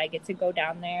grateful that I get to go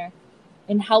down there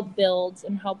and help build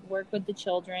and help work with the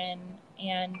children.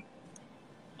 And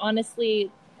honestly,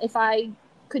 if I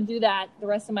could do that the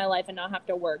rest of my life and not have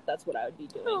to work, that's what I would be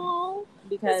doing. Oh,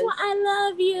 because that's why I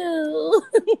love you.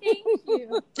 Thank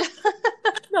you.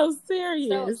 No, serious.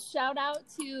 So shout out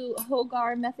to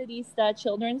Hogar Methodista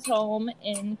Children's Home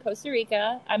in Costa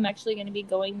Rica. I'm actually going to be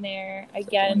going there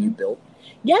again. One you built?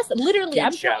 Yes, literally.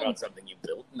 Can't I'm shout out something you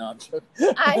built. No, I'm joking.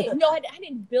 I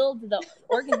didn't build the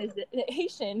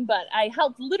organization, but I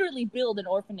helped literally build an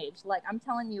orphanage. Like, I'm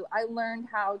telling you, I learned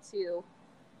how to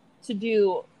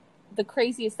do the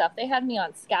craziest stuff. They had me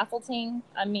on scaffolding.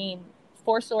 I mean,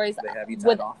 4 stories. They have you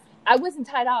tied off? I wasn't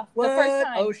tied off the first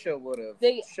time. OSHA would have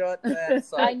shut that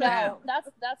site I know. down. That's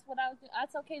what I was doing.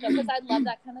 That's okay though, because I love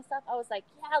that kind of stuff. I was like,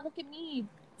 yeah, look at me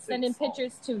sending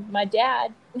pictures to my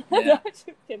dad. Yeah.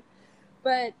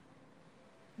 But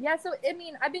yeah, so I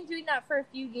mean, I've been doing that for a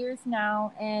few years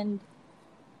now, and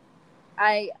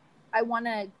I want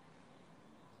to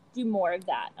do more of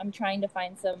that. I'm trying to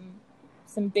find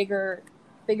some bigger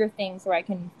things where I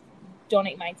can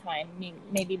donate my time,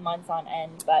 maybe months on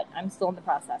end, but I'm still in the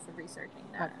process of researching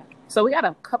that. Okay. So we got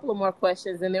a couple of more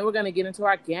questions, and then we're going to get into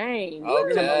our game. Okay.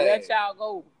 We're going to let y'all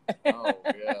go. Oh,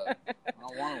 yeah. I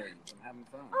don't want to leave. I'm having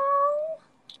fun. Oh,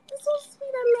 that's so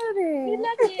sweet. I love it. We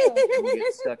love you. We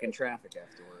get stuck in traffic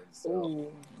afterwards. So,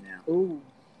 Ooh. yeah. Ooh.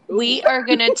 We are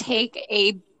going to take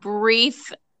a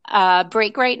brief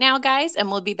break right now, guys, and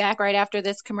we'll be back right after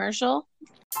this commercial.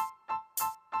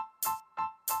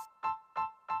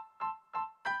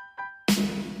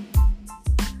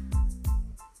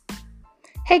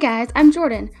 Hey guys, I'm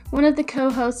Jordan, one of the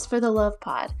co-hosts for the Love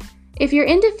Pod. If you're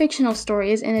into fictional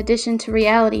stories in addition to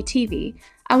reality TV,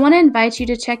 I want to invite you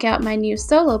to check out my new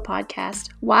solo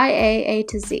podcast, YA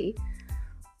to Z.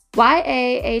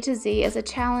 YA to Z is a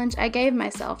challenge I gave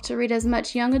myself to read as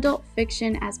much young adult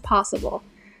fiction as possible,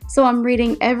 so I'm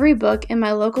reading every book in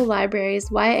my local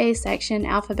library's YA section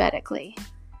alphabetically.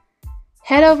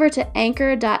 Head over to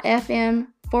anchor.fm/YA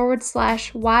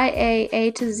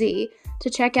to Z to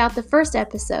check out the first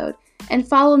episode, and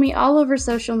follow me all over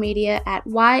social media at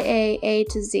YAA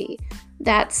to Z.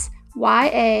 That's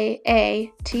YAATOZ,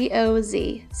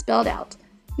 spelled out.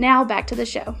 Now back to the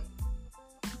show.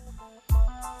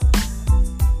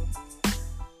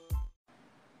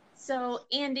 So,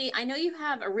 Andy, I know you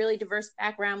have a really diverse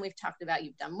background. We've talked about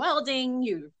you've done welding,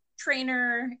 you're a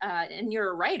trainer, and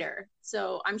you're a writer.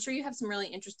 So I'm sure you have some really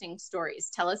interesting stories.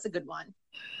 Tell us a good one.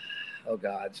 Oh,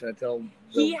 God. Should I tell?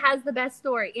 He has the best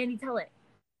story. Andy, tell it.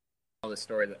 The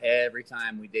story that every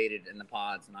time we dated in the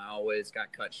pods, and I always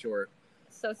got cut short.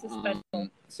 So suspenseful.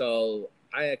 So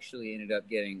I actually ended up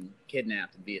getting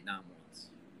kidnapped in Vietnam once.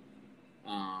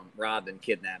 Robbed and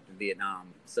kidnapped in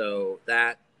Vietnam. So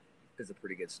that is a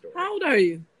pretty good story. How old are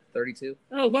you? 32.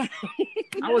 Oh, wow.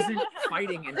 I wasn't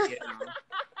fighting in Vietnam.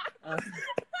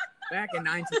 Back in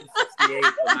 1968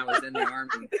 when I was in the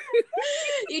Army.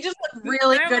 You just look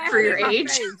really good for your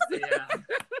age. Yeah.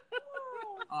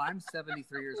 Oh, I'm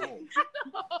 73 years old.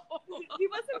 He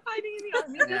wasn't fighting in the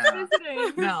army, Yeah. just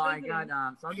visiting. No, I got,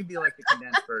 so I'll give you like the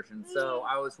condensed version. So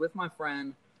I was with my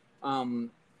friend, and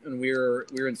we were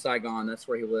in Saigon. That's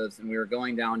where he lives. And we were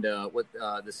going down to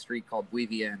this street called Bui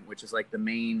Vien, which is like the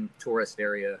main tourist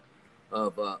area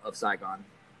of Saigon.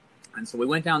 And so we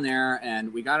went down there,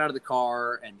 and we got out of the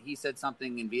car, and he said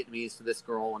something in Vietnamese to this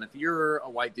girl. And if you're a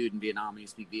white dude in Vietnam and you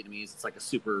speak Vietnamese, it's like a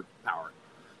superpower.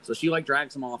 So she like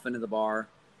drags him off into the bar,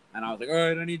 and I was like, all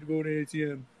right, I need to go to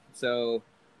ATM. So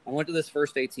I went to this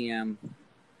first ATM, and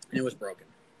it was broken.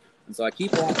 And so I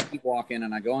keep walking,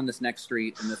 and I go on this next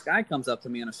street, and this guy comes up to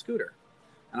me on a scooter.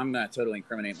 And I'm going to totally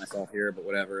incriminate myself here, but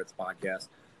whatever, it's a podcast.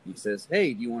 He says,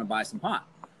 hey, do you want to buy some pot?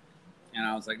 And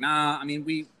I was like, nah, I mean,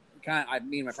 me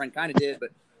and my friend kind of did,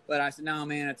 but I said, no,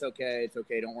 man, it's okay,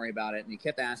 don't worry about it. And he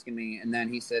kept asking me, and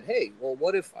then he said, hey, well,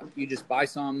 what if you just buy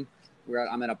some?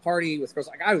 I'm at a party with girls.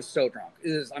 Like, I was so drunk.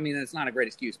 It's not a great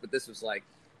excuse, but this was like,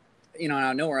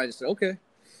 out of nowhere, I just said, okay.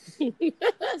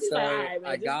 So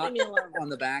I got on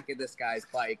the back of this guy's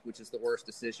bike, which is the worst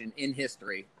decision in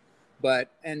history.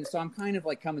 And so I'm kind of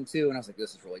like coming to, and I was like,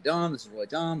 this is really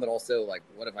dumb. But also like,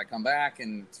 what if I come back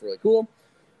and it's really cool?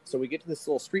 So we get to this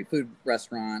little street food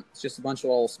restaurant. It's just a bunch of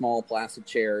little small plastic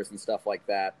chairs and stuff like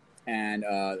that. And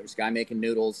there's a guy making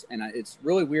noodles. And it's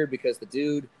really weird because the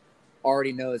dude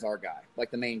already knows our guy,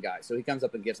 like the main guy. So he comes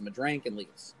up and gives him a drink and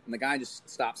leaves. And the guy just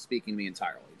stops speaking to me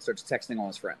entirely. He starts texting all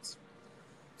his friends.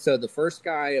 So the first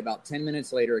guy, about 10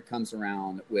 minutes later, comes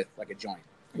around with like a joint,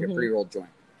 like a pre-rolled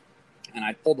joint. And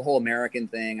I pulled the whole American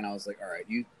thing, and I was like, all right,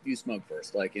 you smoke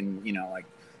first. Like, and, you know, like,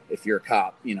 if you're a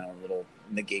cop, you know, it'll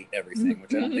negate everything,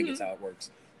 which I don't think is how it works.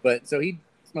 But so he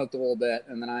smoked a little bit,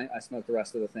 and then I smoked the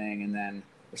rest of the thing, and then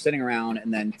we're sitting around,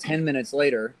 and then 10 minutes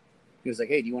later, he was like,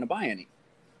 hey, do you want to buy any?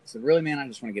 I said, really, man, I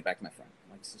just want to get back to my friend.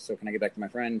 Like, so can I get back to my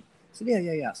friend? I said,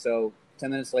 yeah. So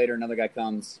 10 minutes later, another guy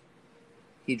comes.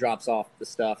 He drops off the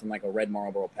stuff in like a red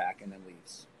Marlboro pack and then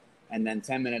leaves. And then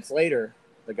 10 minutes later,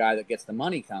 the guy that gets the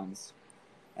money comes.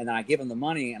 And then I give him the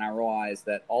money, and I realize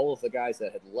that all of the guys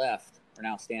that had left are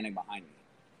now standing behind me.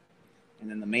 And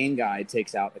then the main guy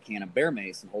takes out a can of bear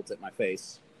mace and holds it in my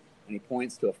face, and he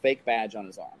points to a fake badge on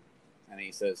his arm. And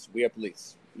he says, we are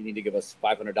police. You need to give us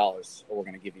 $500 or we're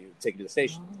going to take you to the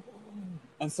station.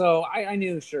 And so I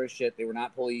knew, sure as shit, they were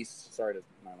not police. Sorry to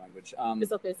my language.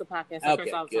 It's okay. It's a podcast.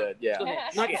 Okay, good. Yeah. Go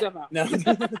ahead. Knock yourself out. No.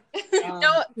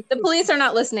 No, the police are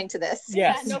not listening to this.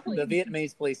 Yes, no police. the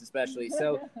Vietnamese police especially.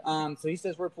 So he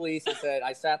says, we're police.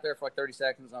 I sat there for like 30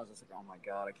 seconds. And I was just like, oh my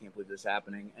God, I can't believe this is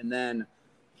happening. And then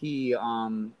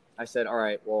I said, all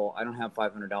right, well, I don't have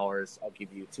 $500. I'll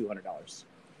give you $200.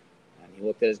 And he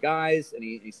looked at his guys, and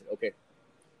he said, okay.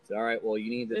 I said, all right, well, you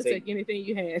need to take anything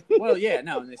you had. Well, yeah,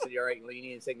 no. And they said, all right, well, you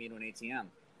need to take me to an ATM.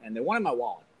 And they wanted my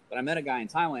wallet. But I met a guy in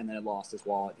Thailand that had lost his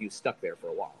wallet. He was stuck there for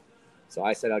a while. So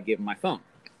I said I'd give him my phone.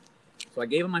 So I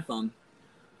gave him my phone,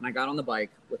 and I got on the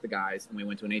bike with the guys, and we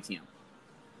went to an ATM.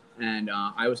 And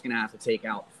I was going to have to take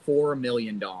out $4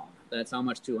 million dong. That's how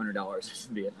much $200 is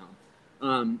in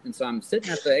Vietnam. And so I'm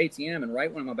sitting at the ATM, and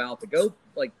right when I'm about to go,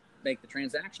 like, make the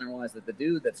transaction, I realized that the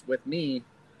dude that's with me,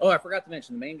 I forgot to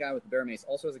mention, the main guy with the bear mace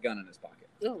also has a gun in his pocket.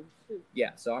 Oh, shoot.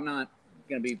 Yeah, so I'm not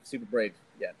going to be super brave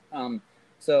yet.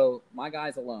 So my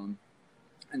guy's alone.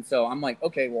 And so I'm like,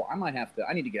 okay, well, I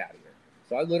need to get out of here.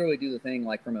 So I literally do the thing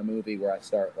like from a movie where I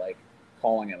start like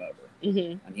calling him over.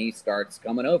 Mm-hmm. And he starts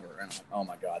coming over. And I'm like, oh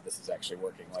my God, this is actually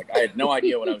working. Like, I had no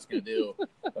idea what I was going to do.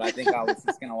 But I think I was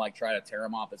just going to like try to tear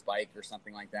him off his bike or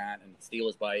something like that and steal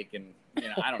his bike. And, you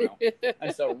know, I don't know.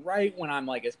 And so right when I'm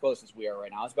like as close as we are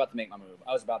right now, I was about to make my move.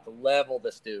 I was about to level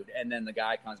this dude. And then the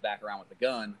guy comes back around with the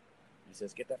gun. And he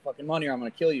says, get that fucking money or I'm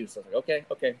going to kill you. So I was like,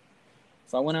 okay.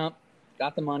 So I went up,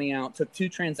 got the money out, took 2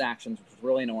 transactions, which was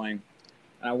really annoying.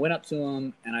 And I went up to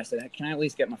him and I said, can I at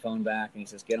least get my phone back? And he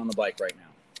says, get on the bike right now.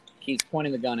 He's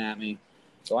pointing the gun at me.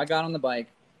 So I got on the bike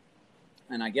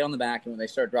and I get on the back and they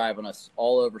start driving us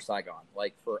all over Saigon,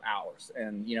 like for hours.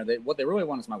 And, you know, what they really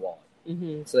want is my wallet.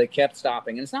 Mm-hmm. So they kept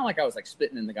stopping. And it's not like I was like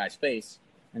spitting in the guy's face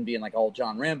and being like all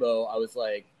John Rambo. I was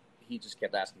like, he just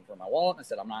kept asking for my wallet. And I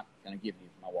said, I'm not going to give you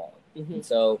my wallet. Mm-hmm. And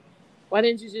so why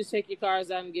didn't you just take your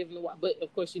cards out and give them the wallet? But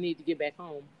of course you need to get back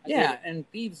home. Yeah, and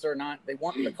thieves are not, they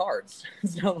want the cards.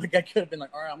 So like I could have been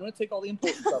like, all right, I'm going to take all the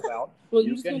important stuff out. Well,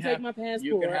 you're just going to take my passport.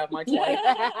 You can have my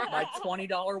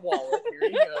 $20 wallet. Here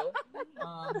you go.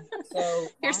 So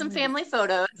here's some family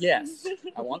photos. Yes,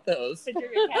 I want those.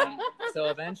 So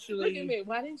eventually. Look at me.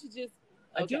 Why didn't you just?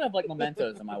 I do have like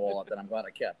mementos in my wallet that I'm glad I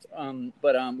kept.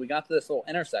 But we got to this little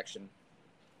intersection,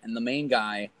 and the main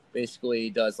guy basically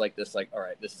does like this, like, all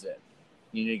right, this is it.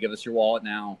 You need to give us your wallet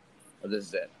now, or this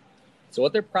is it. So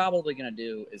what they're probably going to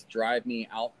do is drive me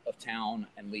out of town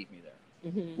and leave me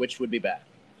there, Mm-hmm. which would be bad.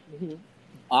 Mm-hmm.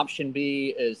 Option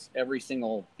B is every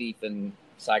single thief in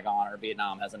Saigon or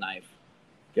Vietnam has a knife.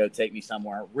 Go take me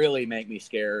somewhere, really make me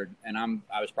scared, and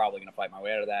I was probably going to fight my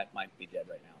way out of that. Might be dead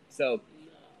right now. So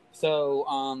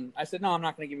I said, no, I'm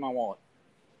not going to give you my wallet.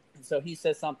 And so he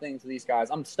says something to these guys.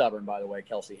 I'm stubborn, by the way.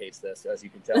 Kelsey hates this, as you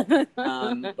can tell.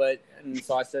 And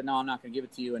so I said, no, I'm not going to give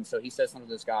it to you. And so he says something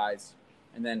to those guys.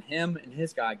 And then him and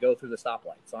his guy go through the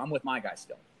stoplight. So I'm with my guy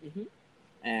still. Mm-hmm.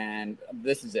 And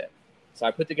this is it. So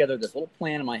I put together this little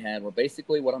plan in my head where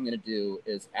basically what I'm going to do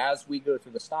is as we go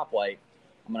through the stoplight,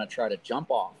 I'm going to try to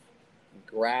jump off and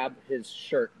grab his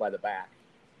shirt by the back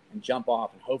and jump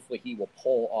off. And hopefully he will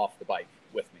pull off the bike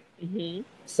with me. Mm-hmm.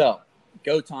 So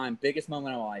go time, biggest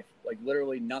moment of my life. Like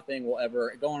literally nothing will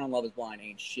ever, going on Love is Blind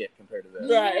ain't shit compared to this.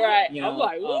 Right. You know, I'm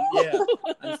like, yeah.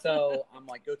 And so I'm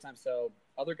like, go time. So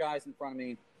other guys in front of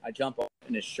me, I jump off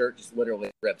and his shirt just literally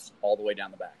rips all the way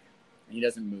down the back. And he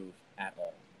doesn't move at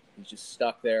all. He's just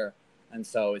stuck there. And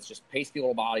so it's just pasty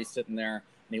little body sitting there.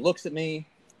 And he looks at me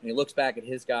And he looks back at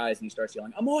his guys and he starts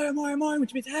yelling, "Amoy, amoy, amoy,"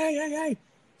 which means hey, hey, hey.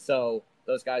 So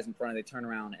those guys in front, they turn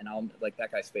around, and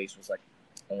that guy's face was like,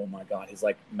 oh my God, his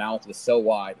like mouth was so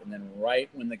wide. And then right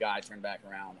when the guy turned back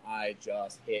around, I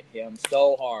just hit him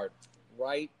so hard,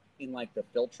 right in like the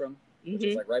philtrum, which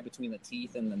is like right between the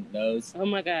teeth and the nose. Oh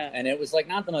my God. And it was like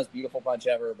not the most beautiful punch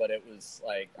ever, but it was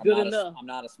like, I'm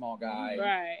not a small guy.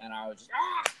 Right. And I was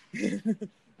just,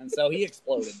 and so he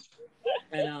exploded.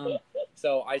 And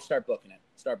so I start booking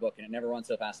it, never run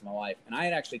so fast in my life. And I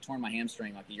had actually torn my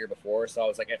hamstring like a year before, so I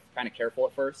was like kind of careful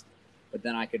at first, but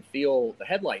then I could feel the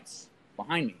headlights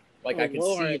behind me, like I could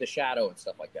see the shadow and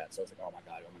stuff like that. So I was like, oh my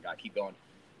god, keep going.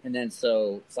 And then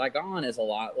so Saigon is a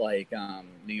lot like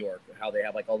New York, how they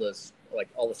have like all the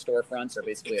storefronts are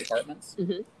basically apartments.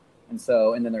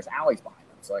 And then there's alleys behind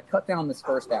them. So I cut down this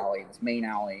first alley, this main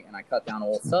alley, and I cut down a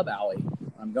little sub alley.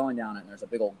 I'm going down it, and there's a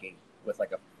big old gate with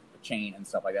like a chain and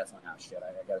stuff like that. So I'm like, oh shit,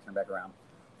 I gotta turn back around.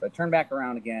 So I turn back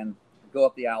around again, go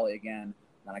up the alley again,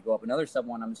 then I go up another sub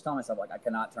one. I'm just telling myself, like, I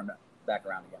cannot turn back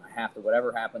around again. I have to,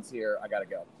 whatever happens here, I gotta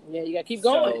go. Yeah, you gotta keep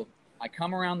going. So I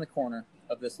come around the corner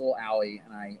of this little alley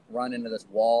and I run into this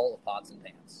wall of pots and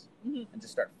pans and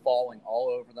just start falling all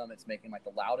over them. It's making like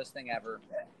the loudest thing ever.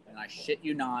 And I shit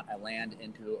you not, I land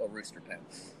into a rooster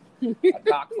pen, a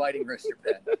cockfighting rooster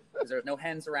pen, because there's no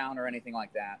hens around or anything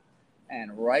like that.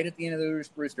 And right at the end of the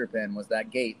rooster pen was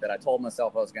that gate that I told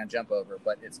myself I was going to jump over,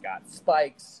 but it's got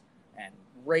spikes and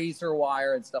razor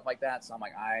wire and stuff like that. So I'm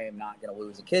like, I am not going to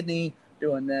lose a kidney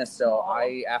doing this. So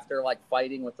after like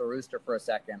fighting with the rooster for a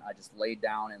second, I just laid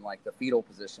down in like the fetal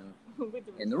position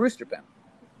in the rooster pen.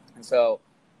 And so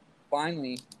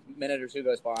finally, a minute or two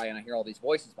goes by and I hear all these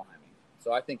voices behind me.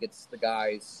 So I think it's the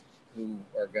guys who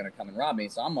are going to come and rob me.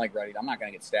 So I'm like ready. I'm not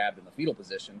going to get stabbed in the fetal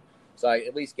position. So I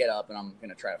at least get up and I'm going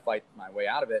to try to fight my way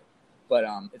out of it. But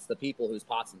it's the people whose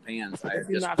pots and pans I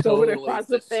just totally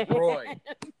destroyed.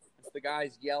 It's the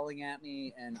guys yelling at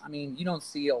me. And, I mean, you don't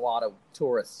see a lot of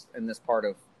tourists in this part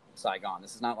of Saigon.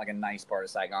 This is not like a nice part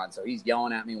of Saigon. So he's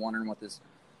yelling at me, wondering what this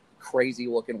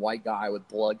crazy-looking white guy with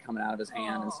blood coming out of his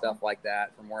hand and stuff like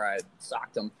that from where I had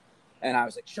socked him. And I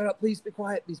was like, shut up, please be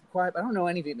quiet, please be quiet. I don't know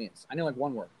any Vietnamese. I know like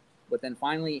one word. But then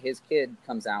finally his kid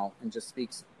comes out and just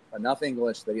speaks enough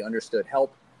English that he understood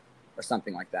help or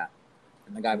something like that.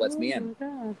 And the guy lets me in.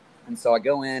 And so I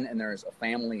go in and there's a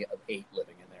family of 8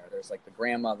 living in there. There's like the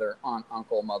grandmother, aunt,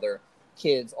 uncle, mother,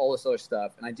 kids, all this other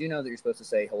stuff. And I do know that you're supposed to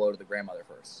say hello to the grandmother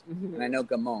first. And I know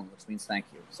gamon, which means thank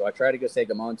you. So I tried to go say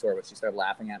gamon to her, but she started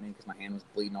laughing at me because my hand was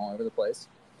bleeding all over the place.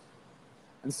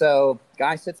 And so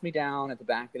guy sits me down at the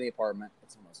back of the apartment.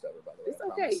 It's almost over, by the way. It's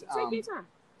okay. Take your time.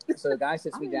 So the guy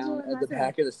sits me down at the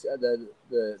back of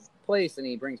the place, and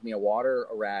he brings me a water,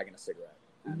 a rag, and a cigarette.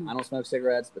 And I don't smoke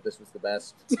cigarettes, but this was the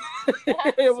best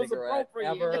cigarette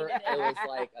ever. It was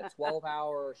like a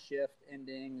 12-hour shift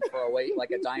ending for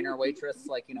a diner waitress,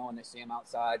 like, you know, when they see him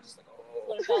outside, just like,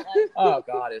 oh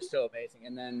God, it's so amazing.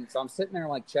 And then so I'm sitting there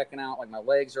like checking out, like my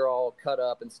legs are all cut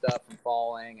up and stuff from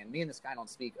falling, and me and this guy don't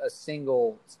speak a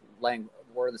single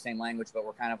word of the same language, but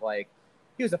we're kind of like,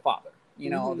 he was a father. You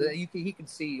know, he could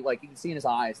see in his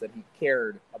eyes that he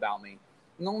cared about me.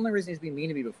 And the only reason he's being mean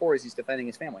to me before is he's defending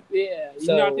his family. Yeah, you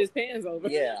knocked his pants over.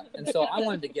 Yeah, and so I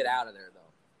wanted to get out of there, though.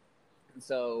 And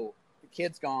so the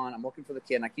kid's gone. I'm looking for the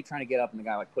kid, and I keep trying to get up, and the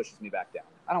guy, like, pushes me back down.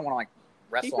 I don't want to, like,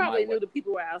 wrestle my way. He probably knew the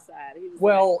people were outside.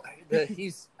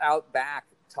 He's out back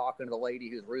talking to the lady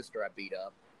whose rooster I beat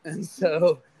up. And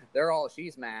so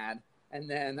she's mad. And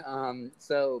then,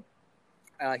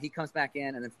 he comes back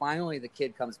in, and then finally the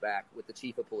kid comes back with the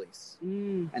chief of police.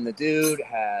 And the dude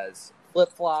has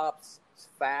flip-flops,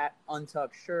 fat,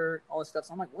 untucked shirt, all this stuff.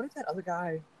 So I'm like, what if that other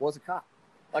guy was a cop?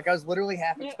 Like, I was literally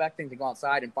half expecting to go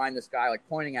outside and find this guy, like,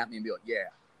 pointing at me and be like, yeah,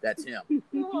 that's him.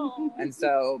 And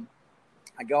so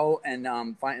I go and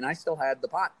and I still had the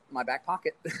pot in my back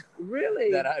pocket.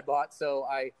 Really? That I had bought. So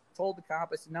I told the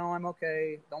cop, I said, no, I'm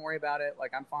okay. Don't worry about it.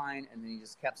 Like, I'm fine. And then he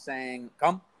just kept saying,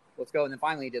 come. Let's go. And then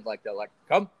finally he did come.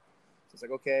 So it's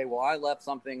like, okay, well, I left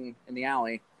something in the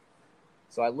alley.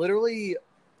 So I literally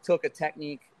took a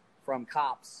technique from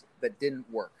Cops that didn't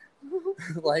work.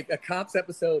 Like a Cops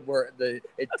episode where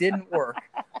it didn't work,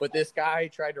 but this guy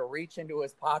tried to reach into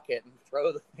his pocket and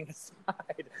throw the thing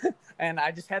aside. And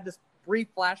I just had this brief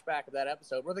flashback of that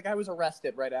episode where the guy was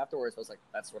arrested right afterwards. I was like,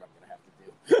 that's what I'm going to have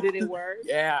to do. Did it work?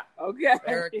 Yeah. Okay.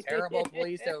 They're terrible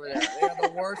police over there. They are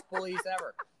the worst police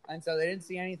ever. And so they didn't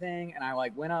see anything, and I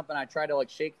like went up and I tried to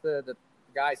like shake the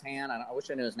guy's hand. I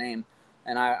wish I knew his name.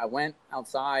 And I went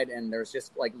outside, and there's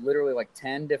just like literally like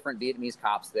 10 different Vietnamese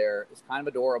cops there. It's kind of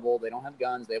adorable. They don't have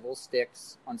guns. They have little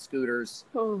sticks on scooters.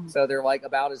 So they're like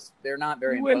they're not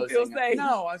very imposing. Feel safe.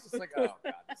 No, I was just like, oh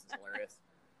God, this is hilarious.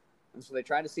 And so they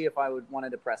tried to see if I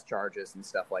wanted to press charges and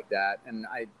stuff like that. And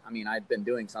I mean, I'd been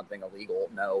doing something illegal.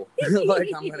 No,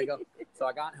 like I'm going to go. So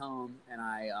I got home and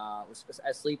I was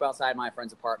asleep outside my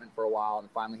friend's apartment for a while. And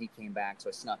finally he came back. So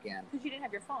I snuck in. Because you didn't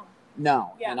have your phone.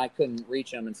 No. Yeah. And I couldn't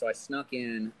reach him. And so I snuck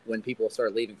in when people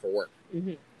started leaving for work.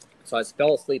 Mm-hmm. So I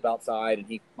fell asleep outside and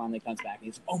he finally comes back and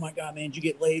he's like, "Oh my God, man, did you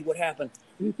get laid? What happened?"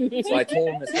 So I told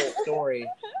him this whole story.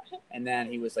 And then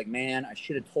he was like, "Man, I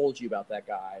should have told you about that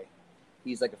guy.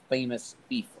 He's like a famous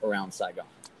thief around Saigon."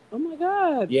 Oh my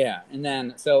God. Yeah. And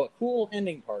then, so a cool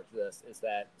ending part to this is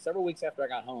that several weeks after I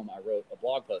got home, I wrote a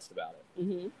blog post about it.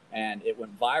 Mm-hmm. And it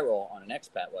went viral on an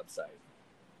expat website.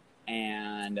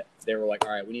 And they were like,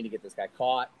 "All right, we need to get this guy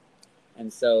caught."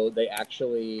 And so they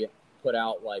actually put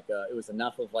out like, it was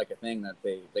enough of like a thing that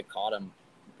they caught him,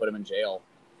 put him in jail.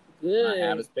 Good. And I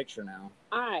have his picture now.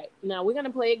 All right. Now we're going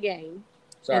to play a game.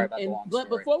 Sorry about the long story.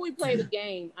 But before we play the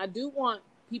game, I do want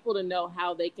people to know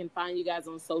how they can find you guys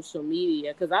on social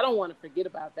media, because I don't want to forget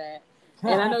about that.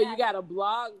 And I know you got a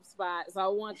blog spot, so I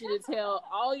want you to tell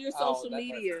all your social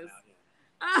medias.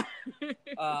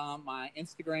 My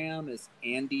Instagram is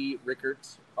Andy Rickert,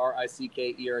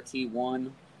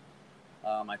 Rickert1.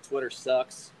 My Twitter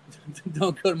sucks.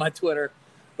 Don't go to my Twitter.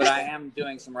 But I am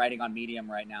doing some writing on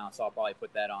Medium right now, so I'll probably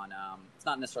put that on. It's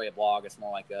not necessarily a blog; it's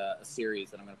more like a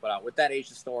series that I'm going to put out with that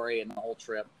Asia story and the whole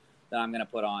trip that I'm going to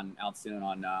put out soon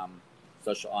on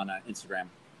Instagram.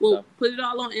 Well, put it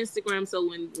all on Instagram, so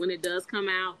when it does come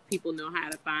out, people know how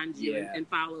to find you and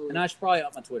follow. And I should probably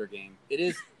up my Twitter game. It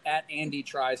is at Andy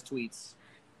Tries Tweets.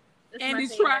 Andy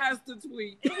tries to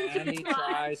tweet. Andy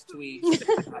tries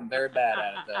tweets. I'm very bad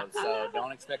at it though, so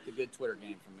don't expect a good Twitter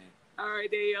game from me. All right,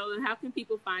 Danielle, and how can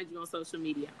people find you on social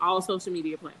media? All social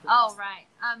media platforms. Oh, right.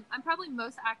 I'm probably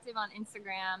most active on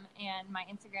Instagram, and my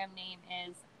Instagram name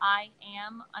is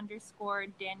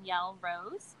 @Danielle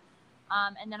Rose.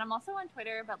 And then I'm also on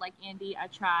Twitter, but like Andy, I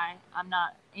try. I'm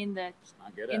not in the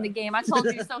game. I told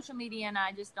you social media and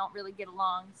I just don't really get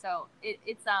along. So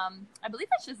it's I believe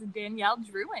that's just Danielle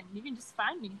Drouin. You can just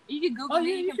find me. You can Google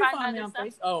me. You can find my other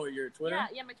stuff. Oh, your Twitter?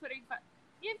 Yeah, my Twitter.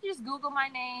 You can just Google my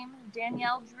name,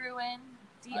 Danielle Drouin,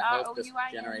 Drouin. I hope this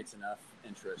generates enough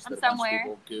interest. I'm that a bunch somewhere. of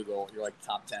people Google. You're like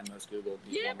top 10 most Googled.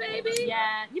 Yeah, baby.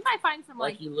 Yeah, you might find some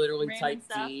like you literally type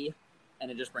stuff. T,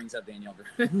 and it just brings up Danielle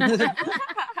Drouin.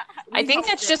 I think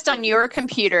that's just on your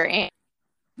computer. And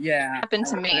Yeah, happened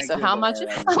to me. So how much are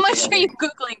you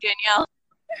Googling, Danielle?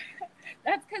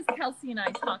 That's because Kelsey and I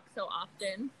talk so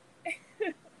often.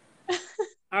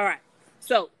 All right.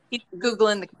 So He's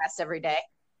Googling the cast every day.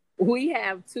 we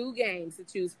have two games to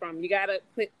choose from. You got to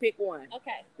pick one.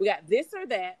 Okay. We got this or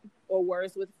that or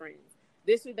words with friends.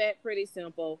 This or that, pretty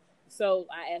simple. So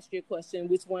I ask you a question.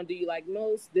 Which one do you like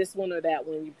most? This one or that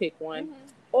one? You pick one. Mm-hmm.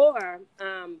 Or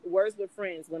words with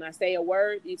friends. When I say a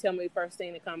word, you tell me the first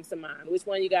thing that comes to mind. Which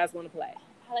one you guys want to play?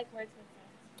 I like words with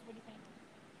friends. What do you think?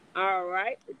 All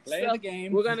right. Play the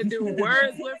game. We're going to do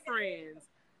words with friends.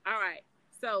 All right.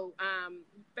 So,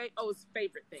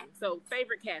 favorite thing. So,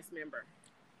 favorite cast member.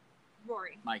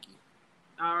 Rory. Mikey.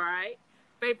 All right.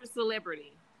 Favorite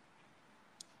celebrity.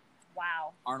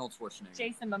 Wow. Arnold Schwarzenegger.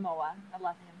 Jason Momoa. I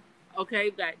love him. Okay,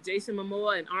 we got Jason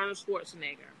Momoa and Arnold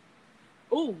Schwarzenegger.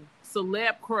 Ooh,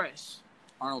 celeb crush.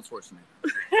 Arnold Schwarzenegger.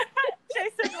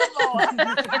 Jason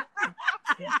Momoa.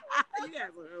 You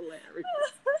guys are hilarious.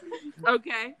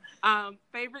 Okay.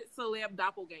 Favorite celeb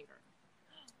doppelganger.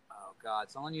 Oh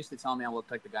God! Someone used to tell me I looked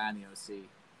like the guy in the OC.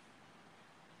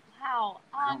 Wow.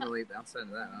 I don't really. Outside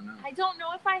of that, I don't know. I don't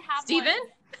know if I have Steven?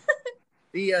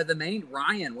 The main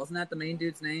Ryan, wasn't that the main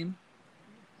dude's name?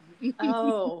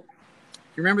 Oh.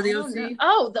 Do you remember the Oh, OC? no.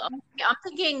 Oh, I'm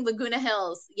thinking Laguna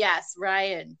Hills. Yes,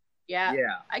 Ryan. Yeah.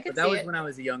 Yeah. I could But that see was it. when I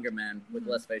was a younger man with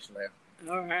less facial hair.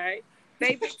 All right.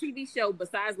 Favorite TV show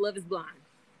besides Love is Blind.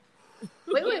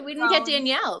 Wait, we didn't get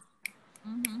Danielle.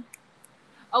 Mm-hmm.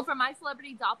 Oh, for my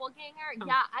celebrity doppelganger?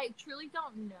 Yeah, I truly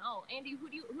don't know. Andy, who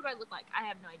do I look like? I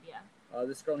have no idea.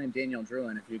 This girl named Danielle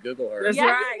Drouin. If you Google her, That's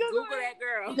Yeah, right. Google Google that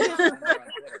girl.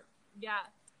 Yeah.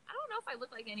 I don't know if I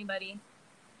look like anybody.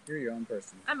 You're your own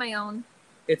person. I'm my own.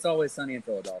 It's Always Sunny in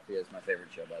Philadelphia is my favorite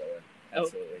show, by the way.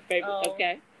 Absolutely. Favorite. Oh.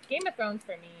 Okay. Game of Thrones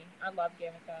for me. I love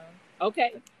Game of Thrones.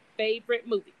 Okay. Favorite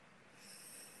movie.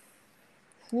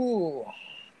 Ooh,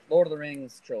 Lord of the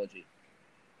Rings trilogy.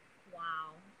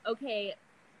 Wow. Okay.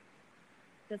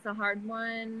 That's a hard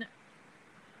one.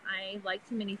 I like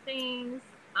too many things.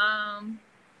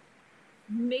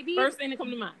 Maybe First thing to come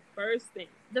to mind. First thing.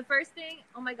 the first thing.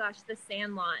 Oh my gosh, The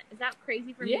Sandlot. Is that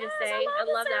crazy for me to Yes, say? I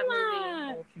love that The movie.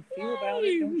 Sandlot. if you feel about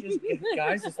it, don't just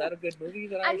guys. Is that a good movie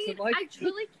that I should like? I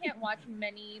truly can't watch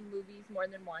many movies more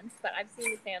than once, but I've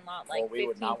seen The Sandlot like 15 times. We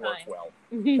would not work well.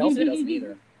 Kelsey doesn't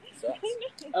either. Sucks.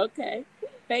 Okay.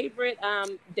 Favorite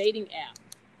dating app?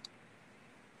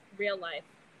 Real life.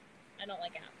 I don't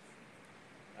like apps.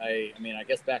 I mean, I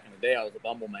guess back in the day, I was a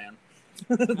Bumble man.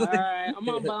 All right, I'm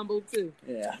on Bumble too.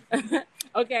 Yeah.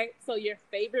 Okay, so your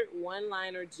favorite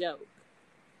one-liner joke?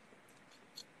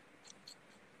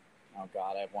 Oh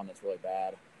God, I have one that's really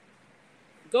bad.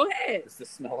 Go ahead. Does this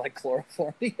smell like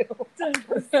chloroform to you?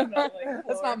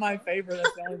 That's not my favorite.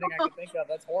 That's the only thing I can think of.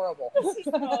 That's horrible.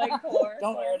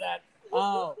 Don't wear that.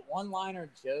 Oh, one-liner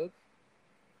joke?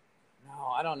 No,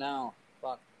 I don't know.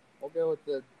 Fuck. We'll go with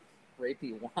the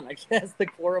rapey one, I guess. The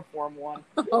chloroform one.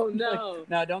 Oh, no.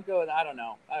 No, don't go with I don't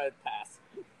know. I would pass.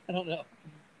 I don't know.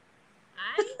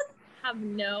 I have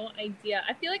no idea.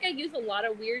 I feel like I use a lot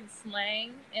of weird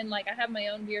slang, and like I have my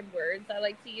own weird words I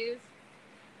like to use.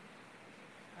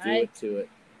 Do it to it.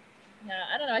 Yeah,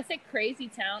 I don't know. I say crazy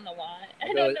town a lot.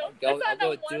 I'll go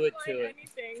with do it to it.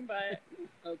 Anything, but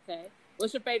okay.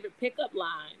 What's your favorite pickup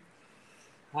line?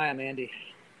 Hi, I'm Andy.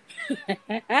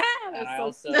 And I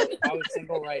also, if I was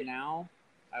single right now,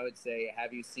 I would say,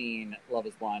 have you seen Love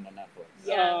is Blind on Netflix?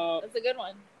 Yeah, that's a good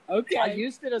one. Okay. I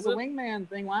used it as a wingman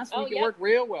thing last week. yeah. It worked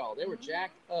real well. They were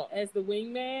jacked up. As the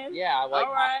wingman? Yeah, I All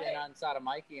hopped right. in inside of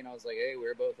Mikey, and I was like, hey,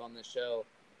 we're both on this show.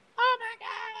 Oh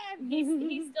my God!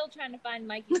 He's still trying to find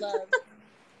Mikey love.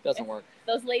 Doesn't work.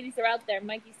 Those ladies are out there.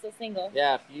 Mikey's still single.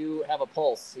 Yeah, if you have a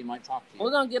pulse, he might talk to you.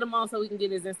 We're going to get him on so we can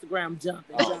get his Instagram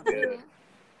jumping. Oh, good.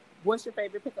 What's your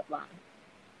favorite pickup line?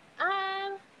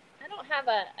 I don't have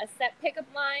a set pickup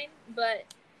line, but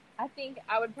I think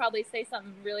I would probably say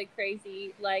something really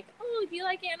crazy like, oh, do you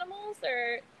like animals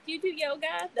or do you do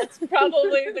yoga? That's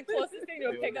probably the closest thing to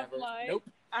a pickup line. Nope.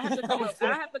 I have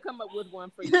to come up with one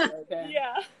for you. Okay.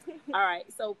 Yeah. All right.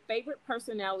 So, favorite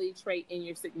personality trait in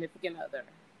your significant other?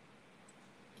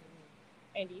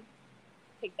 Andy,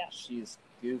 take that. She's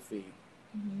goofy.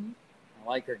 Mm-hmm. I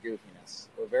like her goofiness.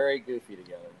 We're very goofy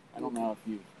together. I don't know if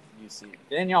you see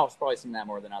Danielle's probably seen that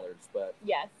more than others, but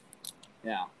Yes.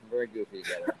 yeah, we're very goofy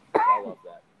together. I love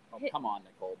that. Oh, come on,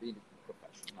 Nicole, be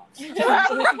professional.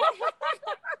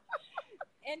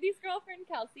 Andy's girlfriend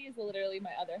Kelsey is literally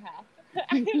my other half.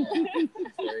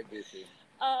 It's very goofy.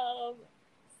 I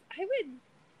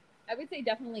would say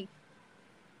definitely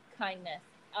kindness.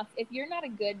 If you're not a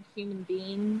good human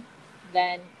being,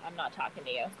 then I'm not talking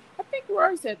to you. I think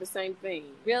Rory said the same thing.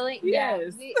 Really?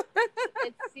 Yes. Yeah.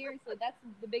 It's seriously, that's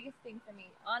the biggest thing for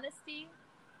me. Honesty.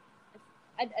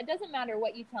 It doesn't matter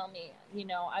what you tell me. You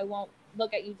know, I won't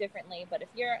look at you differently. But if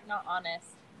you're not honest,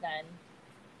 then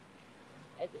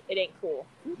it ain't cool.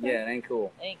 Yeah, it ain't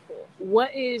cool. It ain't cool.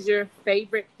 What is your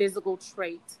favorite physical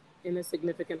trait in a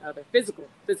significant other? Physical.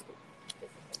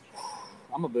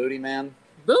 I'm a booty man.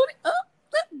 Booty up.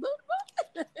 Booty.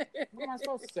 What am I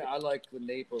supposed to say? I like the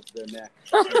nape of the neck.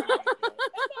 Rory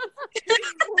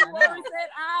said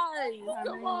eyes.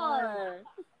 Come on.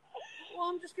 Well,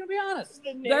 I'm just gonna be honest.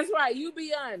 That's right. You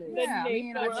be honest. Yeah, I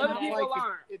mean, Where it's other not people like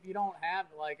aren't. if you don't have,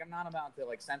 like, I'm not about to,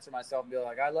 like, censor myself and be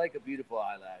like, I like a beautiful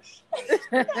eyelash.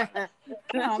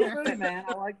 No, I'm a booty man.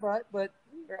 I like butt, but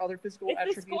there are other physical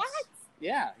attributes.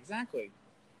 Yeah, exactly.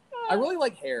 I really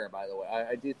like hair, by the way.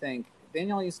 I do think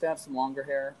Danielle used to have some longer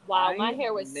hair. Wow, my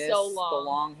hair was so long. The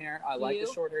long hair. I like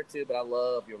the short hair too, but I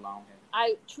love your long hair.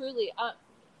 I truly,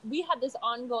 we had this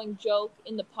ongoing joke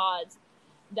in the pods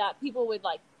that people would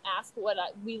like ask what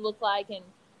we look like and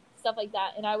stuff like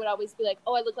that, and I would always be like,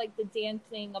 "Oh, I look like the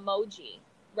dancing emoji,"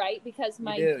 right? Because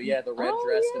my the red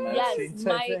dress emoji.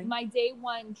 Yes, my day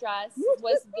one dress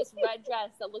was this red dress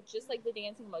that looked just like the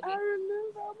dancing emoji. I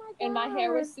remember. Oh my God. And my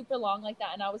hair was super long like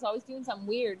that, and I was always doing something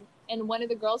weird. And one of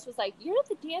the girls was like, "You're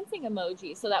the dancing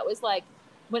emoji." So that was like,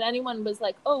 when anyone was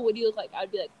like, "Oh, what do you look like?"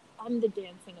 I'd be like, "I'm the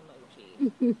dancing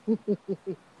emoji."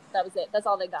 That was it. That's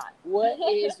all they got. What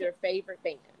is your favorite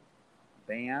band?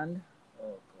 Band?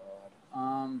 Oh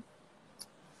God.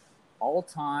 All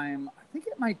time. I think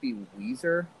it might be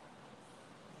Weezer.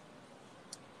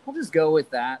 I'll just go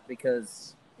with that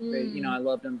because I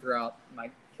loved them throughout my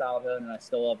childhood, and I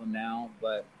still love them now.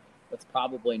 But that's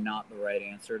probably not the right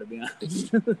answer, to be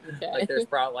honest. Okay.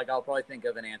 I'll probably think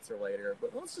of an answer later,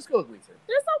 but let's just go with Weezer.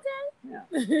 It's okay.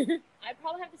 Yeah. I'd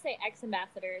probably have to say X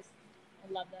Ambassadors.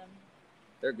 I love them.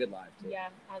 They're good live too. Yeah,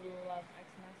 I love X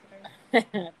Ambassadors.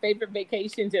 Favorite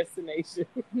vacation destination?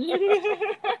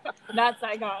 Not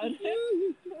Saigon.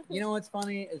 You know what's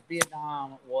funny is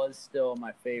Vietnam was still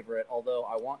my favorite, although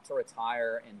I want to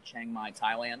retire in Chiang Mai,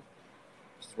 Thailand.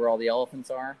 Just where all the elephants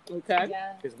are. Okay.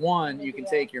 Yeah. Because one, Maybe you can that.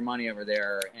 take your money over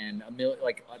there and not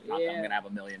that I'm gonna have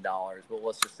 $1 million, but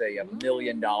let's just say you have $1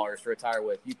 million to retire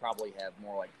with. You probably have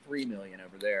more like $3 million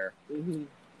over there. Mm-hmm.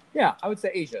 Yeah, I would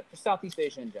say Asia, just Southeast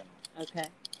Asia in general. Okay.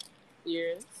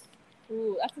 Yours?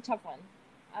 Ooh, that's a tough one.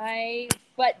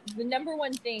 But the number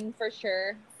one thing for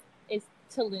sure is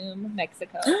Tulum,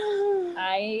 Mexico.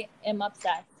 I am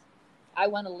obsessed. I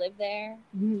want to live there.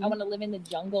 Mm-hmm. I want to live in the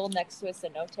jungle next to a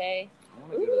cenote. I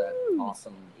want to go to that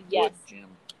awesome wood gym.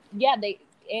 Yeah,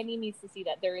 Annie needs to see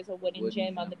that. There is a wooden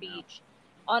gym on the beach.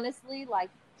 Honestly, like,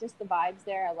 just the vibes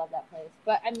there. I love that place.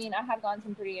 But, I mean, I have gone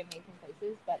some pretty amazing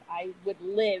places, but I would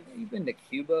live You've been to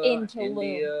Cuba, in Tulum.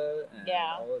 India, and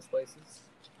all those places?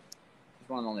 She's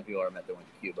one of the only people I ever met that went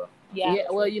to Cuba. Yeah.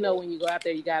 Well, you know, when you go out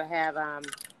there, you gotta have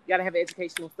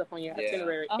educational stuff on your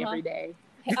itinerary every day.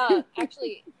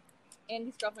 Actually,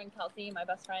 Andy's girlfriend Kelsey, my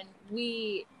best friend,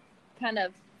 we kind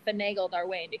of finagled our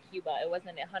way into Cuba. It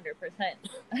wasn't 100%.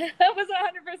 It wasn't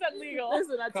 100% legal.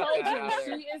 Listen, I told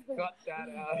you, she is the... Cut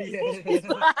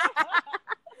that out.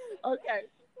 Okay.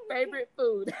 Favorite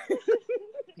food?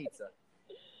 Pizza.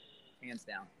 Hands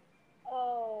down.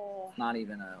 Oh. Not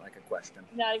even a question.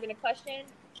 Not even a question.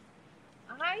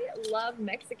 I love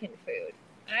Mexican food.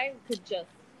 I could just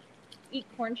eat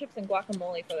corn chips and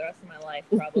guacamole for the rest of my life,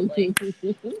 probably.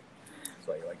 That's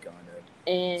why you like going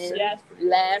to. And Yes.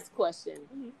 last question.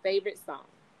 Favorite song?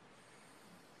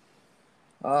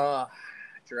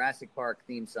 Jurassic Park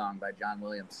theme song by John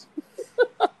Williams.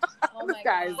 Oh This my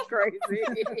guy God. is crazy.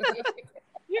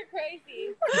 You're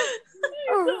crazy.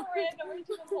 You're so random. Where'd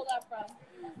you pull that from?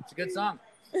 It's a good song.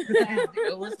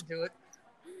 Go listen to it.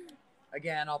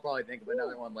 Again, I'll probably think of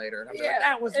another one later. I'm Yeah,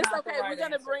 that was it's not okay. the right We're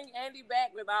gonna answer. bring Andy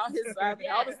back with all his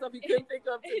Yeah. all the stuff he couldn't think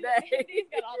of today. He's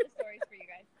got all the stories for you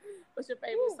guys. What's your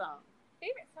favorite song?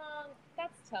 Favorite song?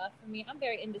 That's tough for me. I'm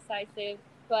very indecisive,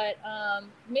 but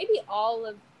maybe all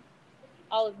of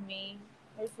me.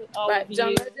 All By of John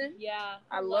you. Legend? Yeah,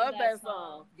 I love that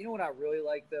song. You know what I really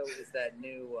like though is that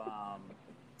new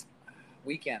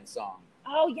Weekend song.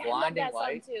 Oh yeah, Blinding I love that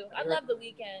Light. song too. I Have you love heard- The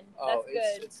Weeknd. Oh, That's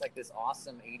good. it's like this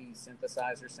awesome 80s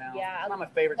synthesizer sound. Yeah, it's not my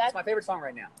favorite. that's- It's my favorite song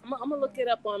right now. I'm gonna look it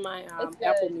up on my It's good.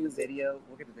 Apple The Music. video,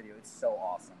 look at the video. It's so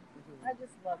awesome. I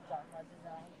just love John Legend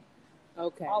though.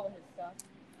 Okay. All of his stuff.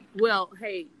 Well,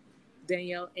 hey,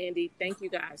 Danielle, Andy, thank you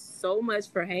guys so much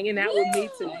for hanging out with me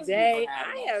Thank you today. for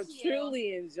having I have us.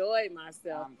 truly enjoyed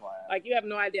myself. I'm glad. Like, you have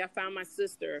no idea. I found my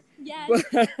sister. Yes.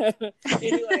 But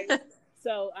anyway,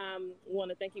 so want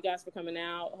to thank you guys for coming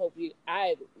out.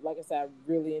 Like I said, I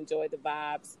really enjoyed the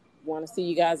vibes. Want to see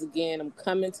you guys again. I'm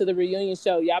coming to the reunion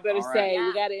show. Y'all better All right. say Yeah.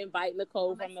 we got to invite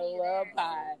Nicole I'm gonna from the see you Love there.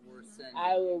 Pod. We're sending.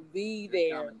 I will be You're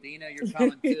there. coming. Dina, you're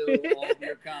coming too. All of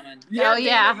you are coming. Oh Dina,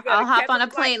 yeah, you gotta I'll hop catch on a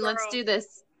flight, plane. Let's girl. do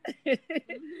this.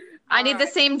 I need the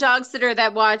Alright. same dog sitter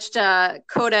that watched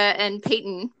Coda and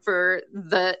Peyton for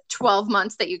the 12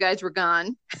 months that you guys were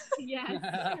gone. Yes.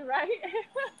 Right.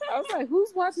 I was like,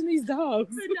 who's watching these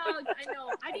dogs? The dog. I know.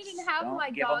 I didn't have Don't my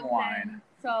give dog him wine. then,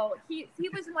 so he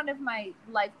was one of my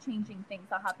life-changing things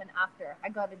that happened after I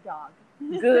got a dog.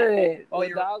 Good. Well, The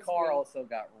your dog's car good. also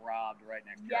got robbed right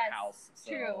next to your Yes, house.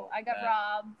 So True. I got that-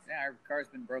 robbed. Yeah, our car's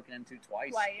been broken into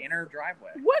twice. Twice. In her driveway.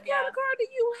 What kind Yeah. of car do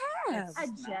you have? A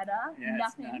It's not- Jetta. Yeah,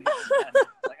 Nothing. It's not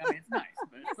like, I mean, it's nice,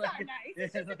 but it's It's like, not nice.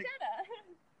 It's just a like-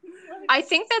 Jetta. I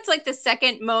think that's like the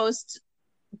second most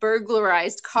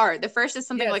burglarized car. The first is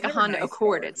something Yeah, like a it's never Honda nice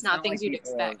Accord. cars. It's not like things you'd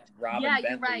people are expect. robbing Yeah, you're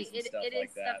Bentleys right. and It stuff is like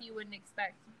stuff that. you wouldn't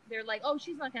expect. They're like, oh,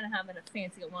 she's not gonna have a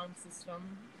fancy alarm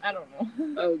system. I don't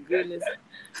know. Oh, goodness.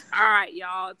 All right,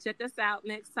 y'all. Check us out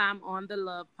next time on the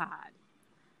Love Pod.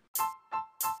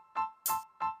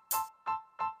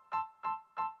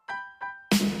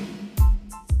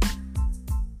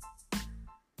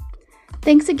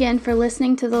 Thanks again for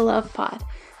listening to the Love Pod.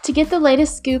 To get the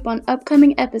latest scoop on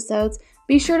upcoming episodes,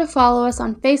 be sure to follow us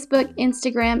on Facebook,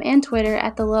 Instagram, and Twitter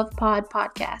at the Love Pod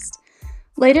Podcast.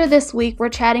 Later this week, we're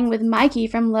chatting with Mikey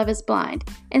from Love is Blind,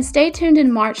 and stay tuned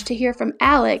in March to hear from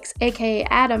Alex, aka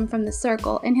Adam from The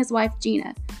Circle, and his wife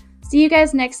Gina. See you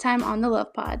guys next time on the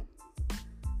Love Pod.